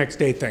awake the next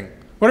day thing.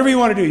 Whatever you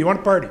want to do, you want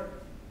to party.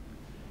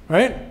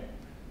 Right?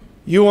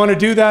 You want to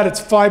do that, it's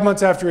 5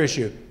 months after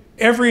issue.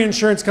 Every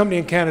insurance company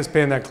in Canada is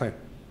paying that claim.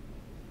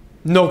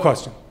 No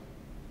question.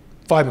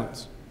 5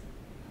 months.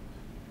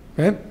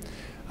 Okay?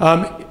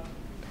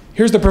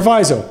 Here's the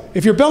proviso.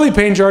 If your belly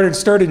pain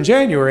started in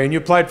January and you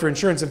applied for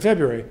insurance in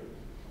February,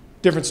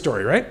 different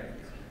story, right?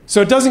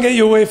 So it doesn't get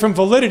you away from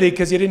validity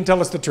because you didn't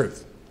tell us the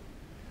truth.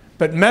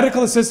 But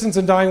medical assistance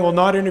in dying will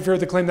not interfere with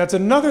the claim. That's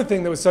another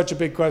thing that was such a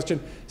big question.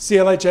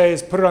 CLHA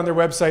has put it on their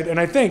website, and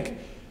I think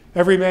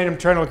I'm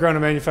trying to look around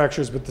at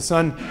manufacturers, but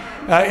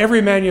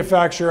every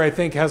manufacturer I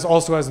think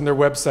also has on their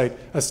website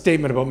a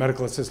statement about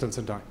medical assistance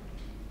in dying.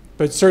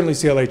 But certainly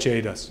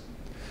CLHA does.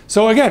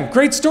 So again,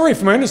 great story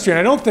from our industry, and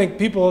I don't think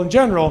people in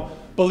general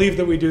believe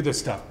that we do this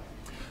stuff.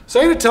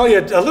 So I'm going to tell you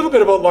a little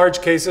bit about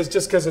large cases,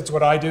 just because it's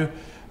what I do.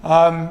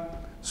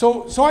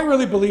 So I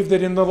really believe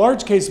that in the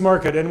large case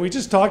market, and we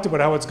just talked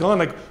about how it's gone,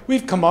 like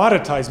we've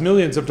commoditized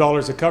millions of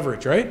dollars of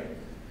coverage, right?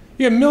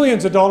 You have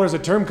millions of dollars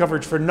of term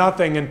coverage for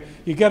nothing, and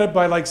you get it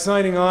by like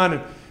signing on.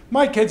 And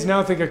my kids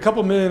now think a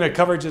couple million of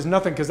coverage is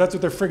nothing because that's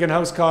what their friggin'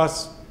 house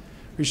costs.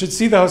 You should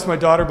see the house my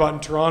daughter bought in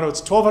Toronto.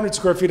 It's 1,200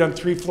 square feet on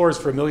 3 floors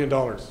for $1 million.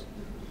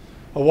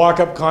 A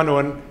walk-up condo,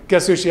 and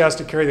guess who she has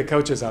to carry the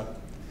couches up?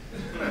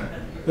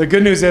 The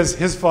good news is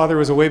his father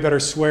was a way better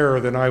swearer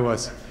than I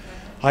was.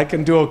 I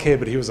can do okay,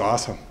 but he was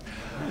awesome.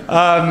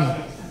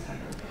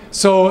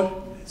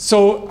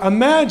 So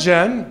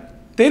imagine,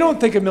 they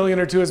don't think $1 million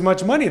or $2 is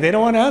much money. They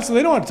don't want to answer.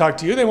 They don't want to talk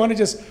to you. They want to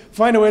just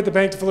find a way at the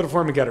bank to fill out a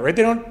form and get it, right?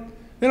 They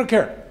don't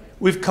care.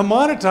 We've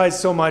commoditized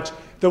so much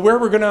that where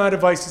we're going to add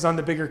advice is on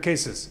the bigger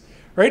cases,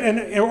 right?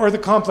 Or the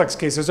complex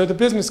cases, or the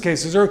business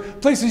cases, or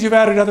places you've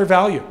added other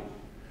value,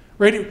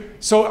 right?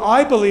 So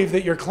I believe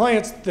that your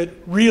clients that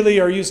really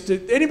are used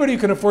to, anybody who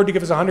can afford to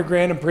give us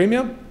 $100,000 in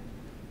premium,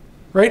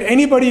 right?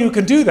 Anybody who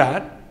can do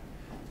that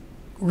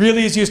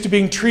really is used to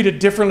being treated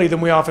differently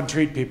than we often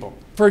treat people.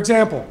 For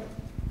example,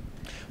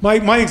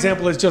 my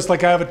example is just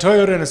like I have a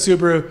Toyota and a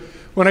Subaru.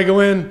 When I go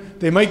in,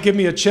 they might give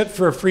me a chit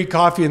for a free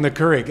coffee in the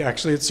Keurig.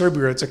 Actually, it's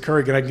Subaru, it's a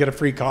Keurig, and I can get a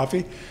free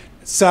coffee.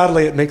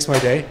 Sadly, it makes my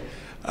day.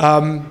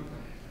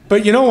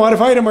 But you know what?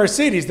 If I had a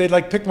Mercedes, they'd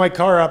like pick my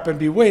car up and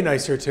be way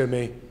nicer to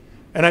me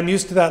And I'm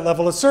used to that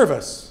level of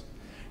service.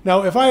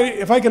 Now, if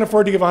I can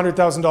afford to give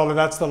 $100,000,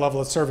 that's the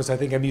level of service I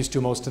think I'm used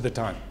to most of the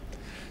time.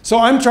 So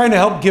I'm trying to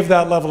help give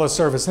that level of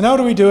service. And how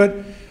do we do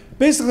it?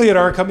 Basically at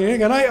our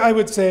company, and I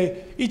would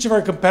say each of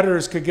our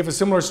competitors could give a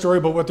similar story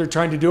about what they're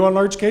trying to do on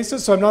large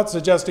cases. So I'm not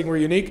suggesting we're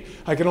unique.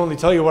 I can only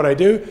tell you what I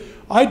do.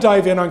 I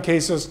dive in on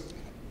cases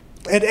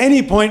at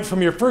any point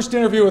from your first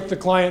interview with the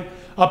client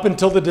up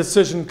until the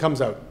decision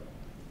comes out,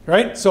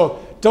 right?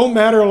 So don't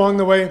matter along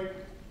the way.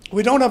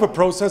 We don't have a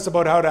process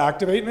about how to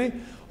activate me.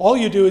 All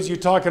you do is you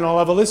talk, and I'll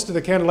have a list of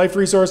the Canada Life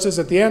resources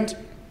at the end.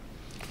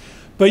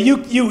 But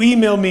you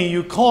email me,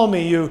 you call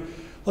me,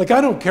 I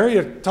don't care.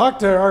 You talk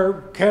to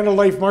our Canada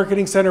Life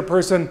Marketing Center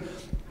person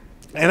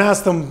and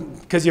ask them,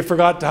 because you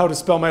forgot how to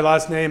spell my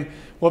last name,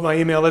 what my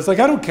email is. I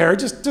don't care.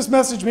 Just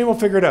message me, we'll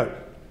figure it out.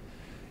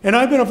 And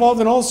I've been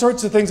involved in all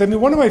sorts of things. I mean,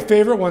 one of my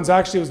favorite ones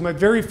actually was my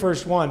very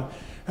first one.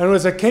 And it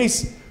was a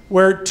case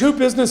where two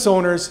business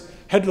owners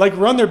had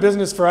run their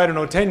business for,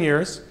 10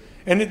 years.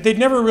 And they'd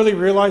never really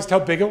realized how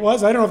big it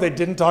was. I don't know if they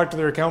didn't talk to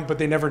their accountant, but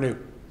they never knew.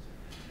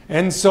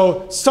 And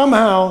so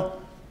somehow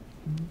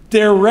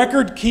their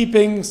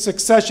record-keeping,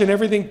 succession,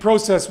 everything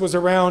process was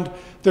around,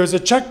 there's a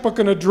checkbook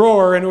in a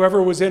drawer and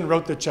whoever was in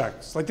wrote the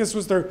checks. This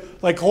was their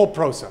whole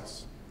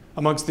process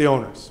amongst the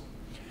owners.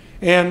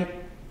 And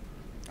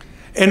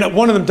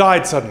one of them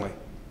died suddenly.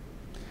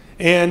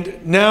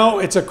 And now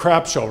it's a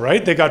crap show,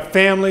 right? They got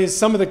families,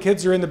 some of the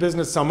kids are in the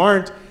business, some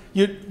aren't.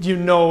 You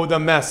know the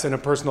mess in a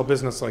personal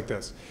business like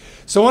this.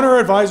 So one of our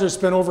advisors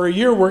spent over a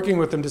year working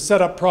with them to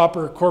set up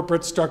proper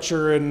corporate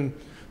structure and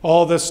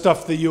all this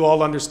stuff that you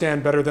all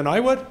understand better than I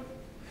would.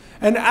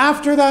 And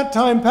after that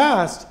time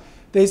passed,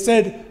 they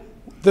said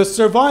the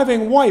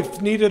surviving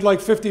wife needed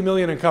 $50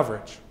 million in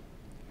coverage.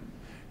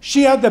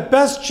 She had the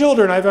best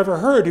children I've ever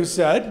heard who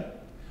said,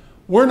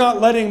 we're not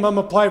letting mom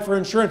apply for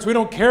insurance. We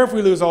don't care if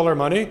we lose all our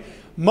money.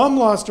 Mom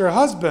lost her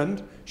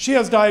husband. She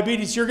has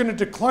diabetes. You're going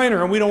to decline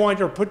her, and we don't want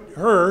to put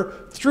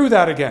her through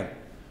that again.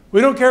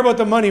 We don't care about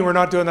the money. We're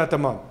not doing that to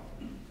mom.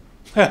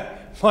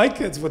 My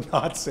kids would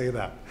not say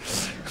that.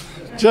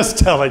 Just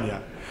telling you.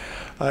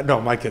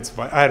 No, my kids,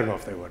 I don't know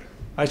if they would.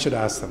 I should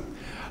ask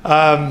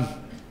them.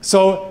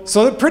 So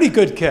they're pretty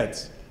good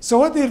kids. So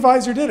what the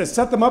advisor did is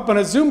set them up on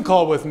a Zoom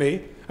call with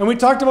me, and we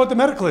talked about the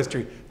medical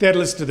history. They had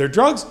listed their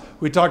drugs.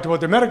 We talked about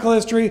their medical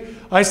history.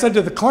 I said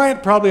to the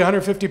client, probably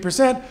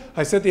 150%.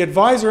 I sent the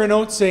advisor a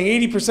note saying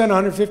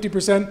 80%,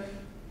 150%,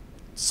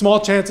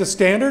 small chance of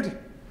standard.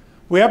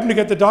 We happened to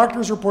get the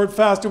doctor's report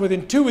fast, and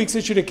within 2 weeks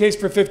issued a case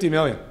for $50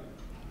 million.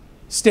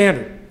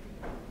 Standard.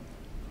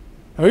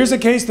 Now here's a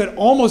case that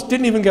almost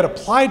didn't even get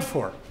applied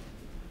for,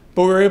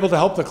 but we were able to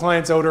help the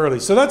clients out early.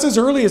 So that's as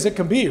early as it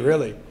can be,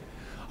 really.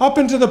 Up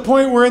until the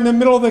point we're in the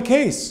middle of the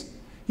case.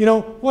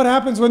 What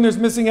happens when there's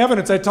missing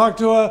evidence? I talked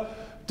to a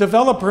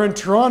developer in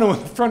Toronto in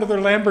front of their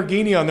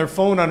Lamborghini on their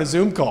phone on a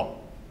Zoom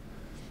call.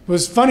 It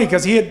was funny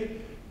because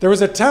there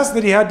was a test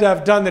that he had to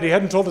have done that he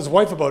hadn't told his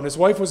wife about, and his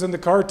wife was in the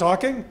car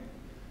talking,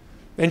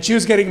 and she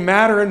was getting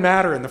madder and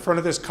madder in the front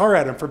of this car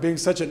at him for being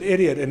such an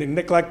idiot and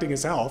neglecting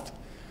his health.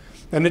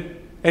 And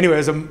anyway, it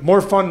was a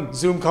more fun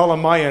Zoom call on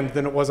my end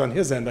than it was on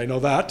his end, I know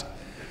that.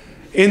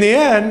 In the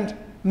end,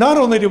 not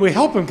only did we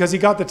help him because he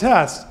got the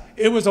test,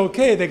 it was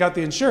okay, they got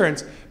the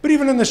insurance, but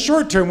even in the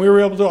short term, we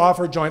were able to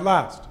offer joint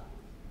last.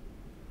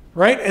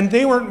 Right? And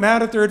they weren't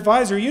mad at their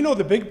advisor.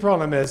 The big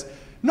problem is,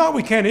 not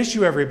we can't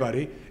issue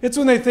everybody, it's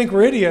when they think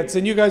we're idiots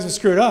and you guys have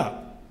screwed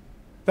up.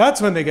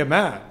 That's when they get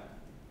mad.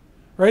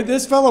 Right?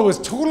 This fellow was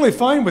totally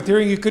fine with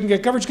hearing you couldn't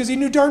get coverage because he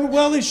knew darn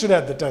well he should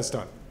have the test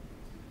done.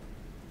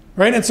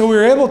 Right? And so we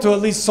were able to at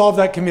least solve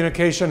that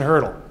communication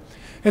hurdle.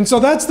 And so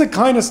that's the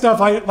kind of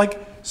stuff I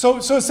like. So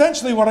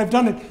essentially what I've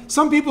done,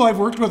 some people I've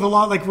worked with a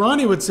lot, like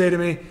Ronnie would say to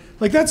me,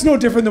 that's no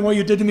different than what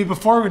you did to me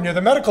before when you're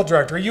the medical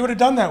director. You would have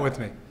done that with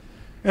me.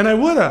 And I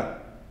would have.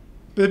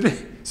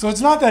 So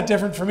it's not that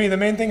different for me. The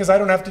main thing is I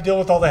don't have to deal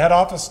with all the head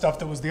office stuff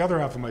that was the other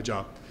half of my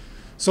job.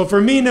 So for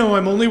me now,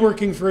 I'm only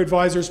working for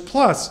advisors,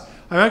 plus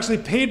I'm actually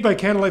paid by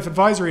Canada Life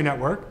Advisory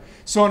Network.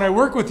 So when I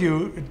work with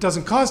you, it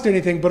doesn't cost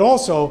anything, but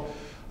also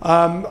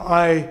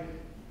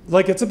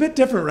it's a bit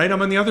different, right?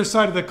 I'm on the other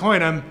side of the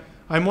coin.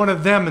 I'm one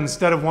of them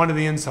instead of one of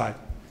the inside.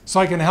 So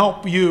I can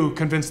help you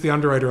convince the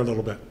underwriter a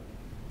little bit.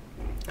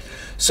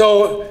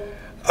 So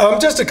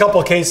just a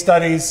couple of case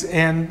studies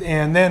and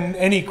then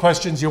any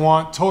questions you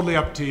want, totally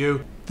up to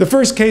you. The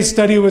first case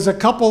study was a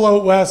couple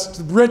out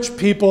west, rich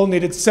people,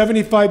 needed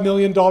 $75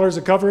 million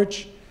of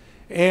coverage,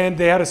 and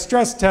they had a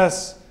stress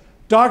test.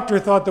 Doctor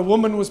thought the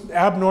woman was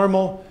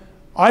abnormal.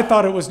 I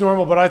thought it was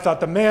normal, but I thought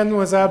the man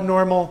was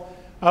abnormal.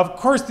 Of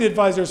course, the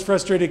advisor is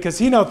frustrated because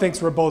he now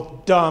thinks we're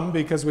both dumb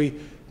because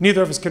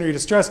neither of us can read a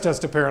stress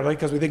test apparently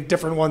because we think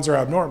different ones are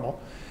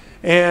abnormal.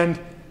 And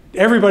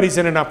everybody's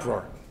in an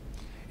uproar.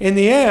 In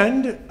the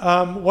end,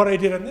 what I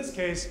did in this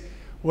case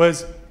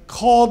was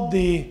called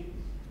the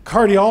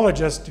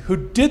cardiologist who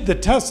did the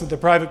test at the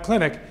private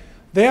clinic.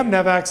 They happen to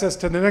have access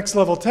to the next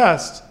level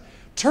test.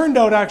 Turned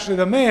out actually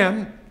the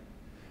man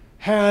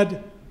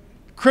had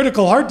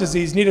critical heart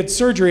disease, needed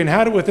surgery, and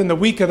had it within the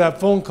week of that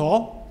phone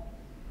call.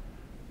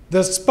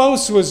 The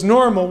spouse was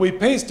normal. We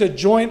placed a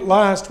joint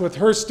last with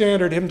her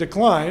standard, him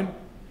decline.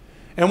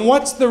 And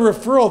what's the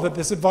referral that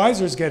this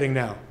advisor is getting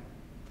now?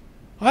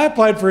 I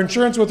applied for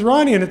insurance with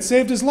Ronnie and it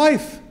saved his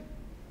life.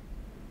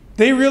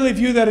 They really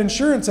view that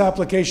insurance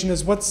application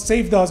as what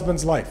saved the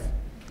husband's life.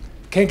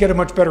 Can't get a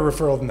much better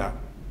referral than that.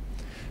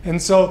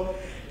 And so,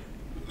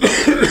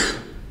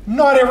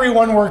 not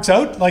everyone works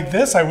out like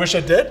this. I wish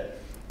it did.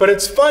 But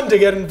it's fun to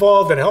get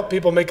involved and help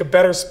people make a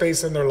better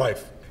space in their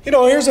life. You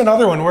know, here's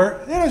another one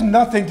where it has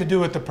nothing to do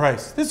with the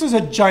price. This was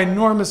a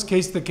ginormous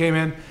case that came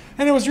in,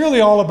 and it was really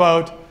all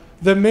about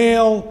the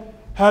male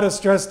had a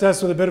stress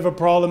test with a bit of a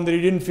problem that he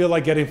didn't feel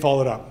like getting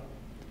followed up.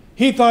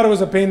 He thought it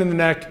was a pain in the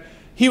neck.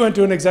 He went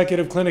to an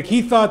executive clinic.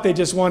 He thought they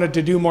just wanted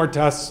to do more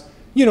tests.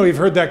 You know, you've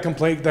heard that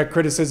complaint, that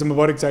criticism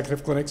about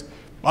executive clinics.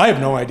 I have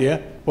no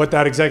idea what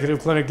that executive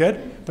clinic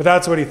did, but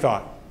that's what he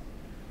thought.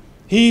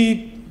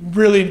 He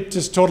really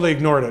just totally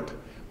ignored it.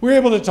 We were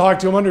able to talk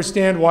to him,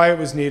 understand why it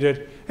was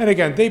needed. And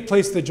again, they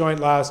placed the joint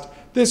last.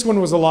 This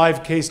one was a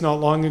live case not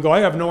long ago.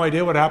 I have no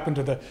idea what happened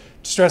to the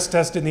stress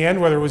test in the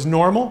end, whether it was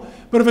normal.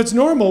 But if it's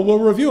normal, we'll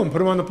review him,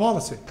 put him on the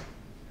policy.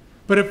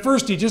 But at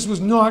first, he just was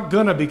not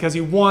gonna because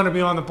he wanted to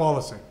be on the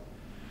policy.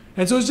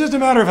 And so it's just a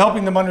matter of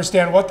helping them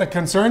understand what the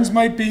concerns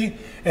might be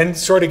and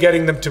sort of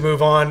getting them to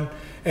move on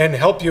and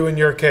help you in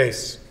your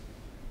case.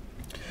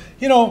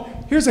 You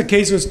know, here's a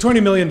case, it was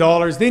 $20 million.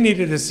 They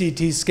needed a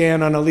CT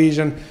scan on a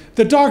lesion.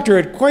 The doctor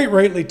had quite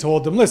rightly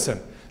told them,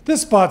 listen,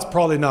 this spot's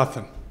probably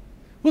nothing.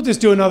 We'll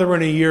just do another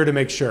one in a year to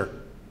make sure.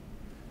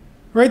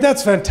 Right?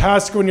 That's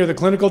fantastic when you're the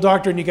clinical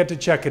doctor and you get to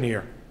check in a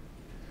year.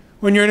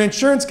 When you're an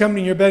insurance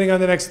company and you're betting on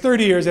the next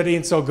 30 years, it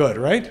ain't so good,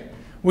 right?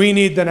 We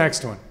need the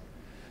next one.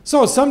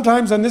 So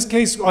sometimes on this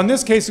case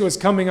it was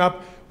coming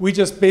up, we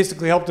just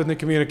basically helped in the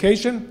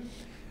communication.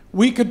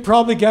 We could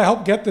probably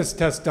help get this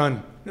test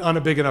done on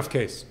a big enough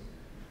case.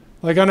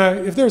 Like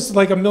if there's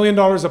like $1 million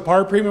a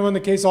par premium on the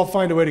case, I'll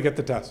find a way to get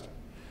the test.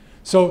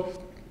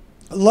 So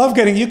love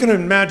getting, you can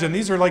imagine,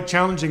 these are like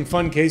challenging,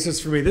 fun cases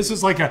for me. This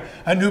is like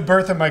a new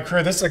birth in my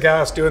career. This is a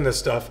gas doing this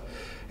stuff.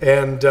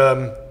 And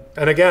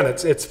again,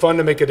 it's fun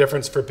to make a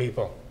difference for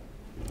people.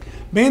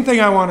 Main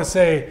thing I want to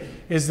say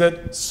is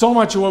that so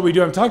much of what we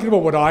do, I'm talking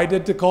about what I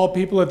did to call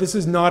people. This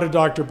is not a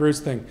Dr. Bruce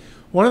thing.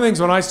 One of the things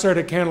when I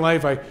started at Canada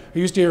Life, I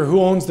used to hear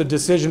who owns the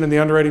decision in the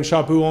underwriting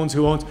shop, who owns.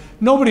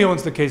 Nobody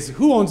owns the case.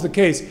 Who owns the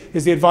case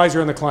is the advisor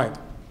and the client,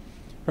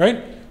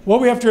 right?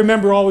 What we have to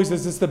remember always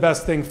is this the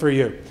best thing for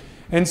you.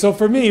 And so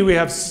for me, we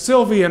have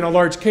Sylvie and a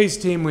large case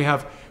team. We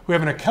have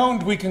an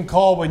accountant we can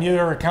call when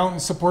your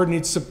accountant support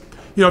needs,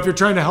 you know, if you're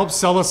trying to help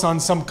sell us on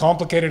some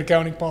complicated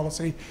accounting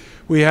policy.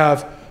 We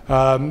have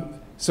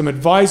some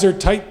advisor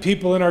type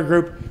people in our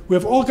group. We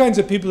have all kinds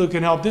of people who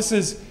can help. This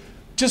is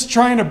just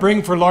trying to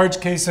bring, for large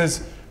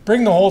cases,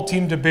 bring the whole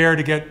team to bear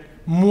to get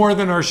more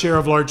than our share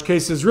of large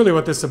cases, really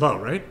what this is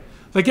about, right?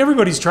 Like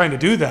everybody's trying to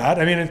do that.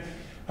 I mean,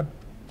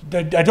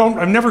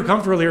 I'm never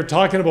comfortable here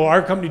talking about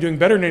our company doing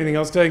better than anything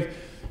else, saying,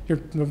 you're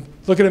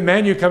looking at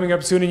Manu coming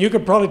up soon and you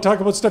could probably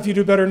talk about stuff you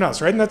do better than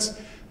us, right? And that's,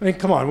 I mean,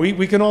 come on,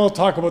 we can all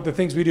talk about the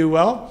things we do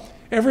well.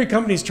 Every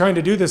company's trying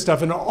to do this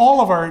stuff and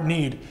all of our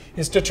need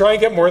is to try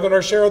and get more than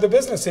our share of the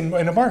business in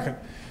a market.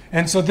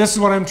 And so this is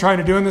what I'm trying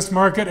to do in this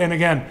market. And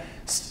again,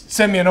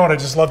 send me a note. I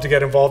just love to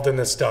get involved in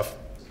this stuff.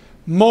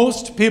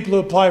 Most people who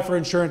apply for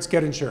insurance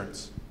get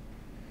insurance.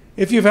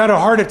 If you've had a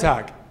heart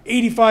attack,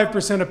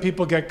 85% of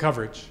people get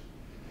coverage.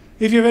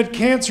 If you've had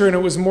cancer and it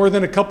was more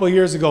than a couple of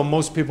years ago,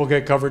 most people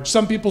get coverage.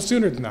 Some people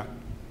sooner than that.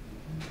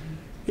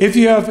 If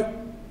you have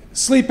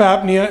sleep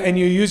apnea and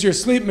you use your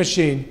sleep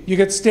machine, you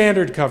get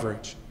standard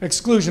coverage,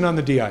 exclusion on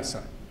the DI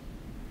side.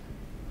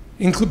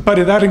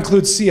 But that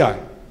includes CI,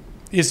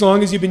 as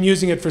long as you've been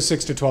using it for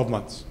 6 to 12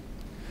 months.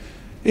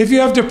 If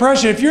you have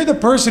depression, if you're the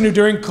person who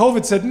during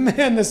COVID said,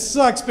 man, this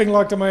sucks being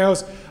locked in my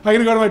house, I'm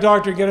gonna go to my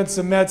doctor and get in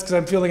some meds because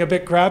I'm feeling a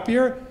bit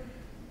crappier,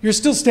 you're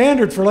still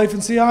standard for life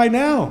and CI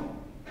now.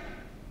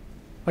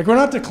 Like, we're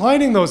not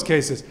declining those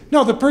cases.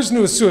 No, the person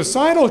who was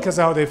suicidal because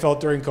of how they felt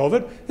during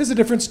COVID is a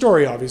different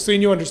story, obviously,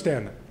 and you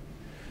understand that.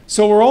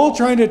 So we're all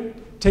trying to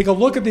take a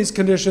look at these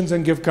conditions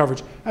and give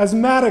coverage.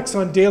 Asthmatics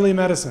on daily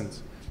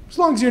medicines. As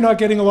long as you're not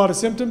getting a lot of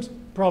symptoms,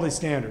 probably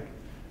standard.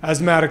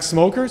 Asthmatic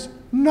smokers,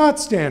 not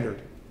standard.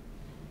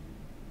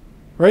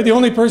 Right? The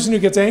only person who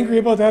gets angry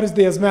about that is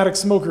the asthmatic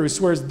smoker who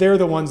swears they're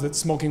the ones that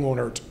smoking won't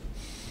hurt.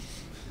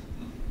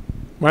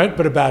 Right?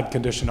 But a bad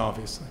condition,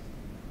 obviously.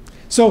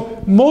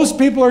 So most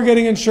people are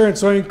getting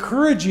insurance. So I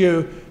encourage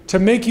you to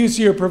make use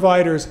of your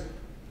providers.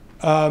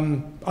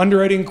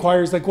 Underwriting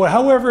inquiries, like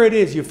however it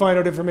is you find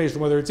out information,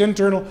 whether it's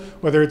internal,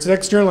 whether it's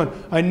external, and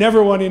I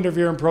never want to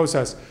interfere in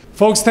process.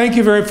 Folks, thank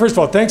you first of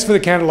all, thanks for the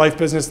Canada Life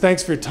business.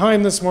 Thanks for your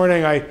time this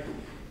morning.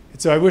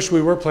 I wish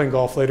we were playing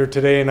golf later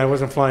today and I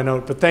wasn't flying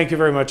out, but thank you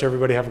very much,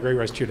 everybody. Have a great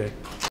rest of your day.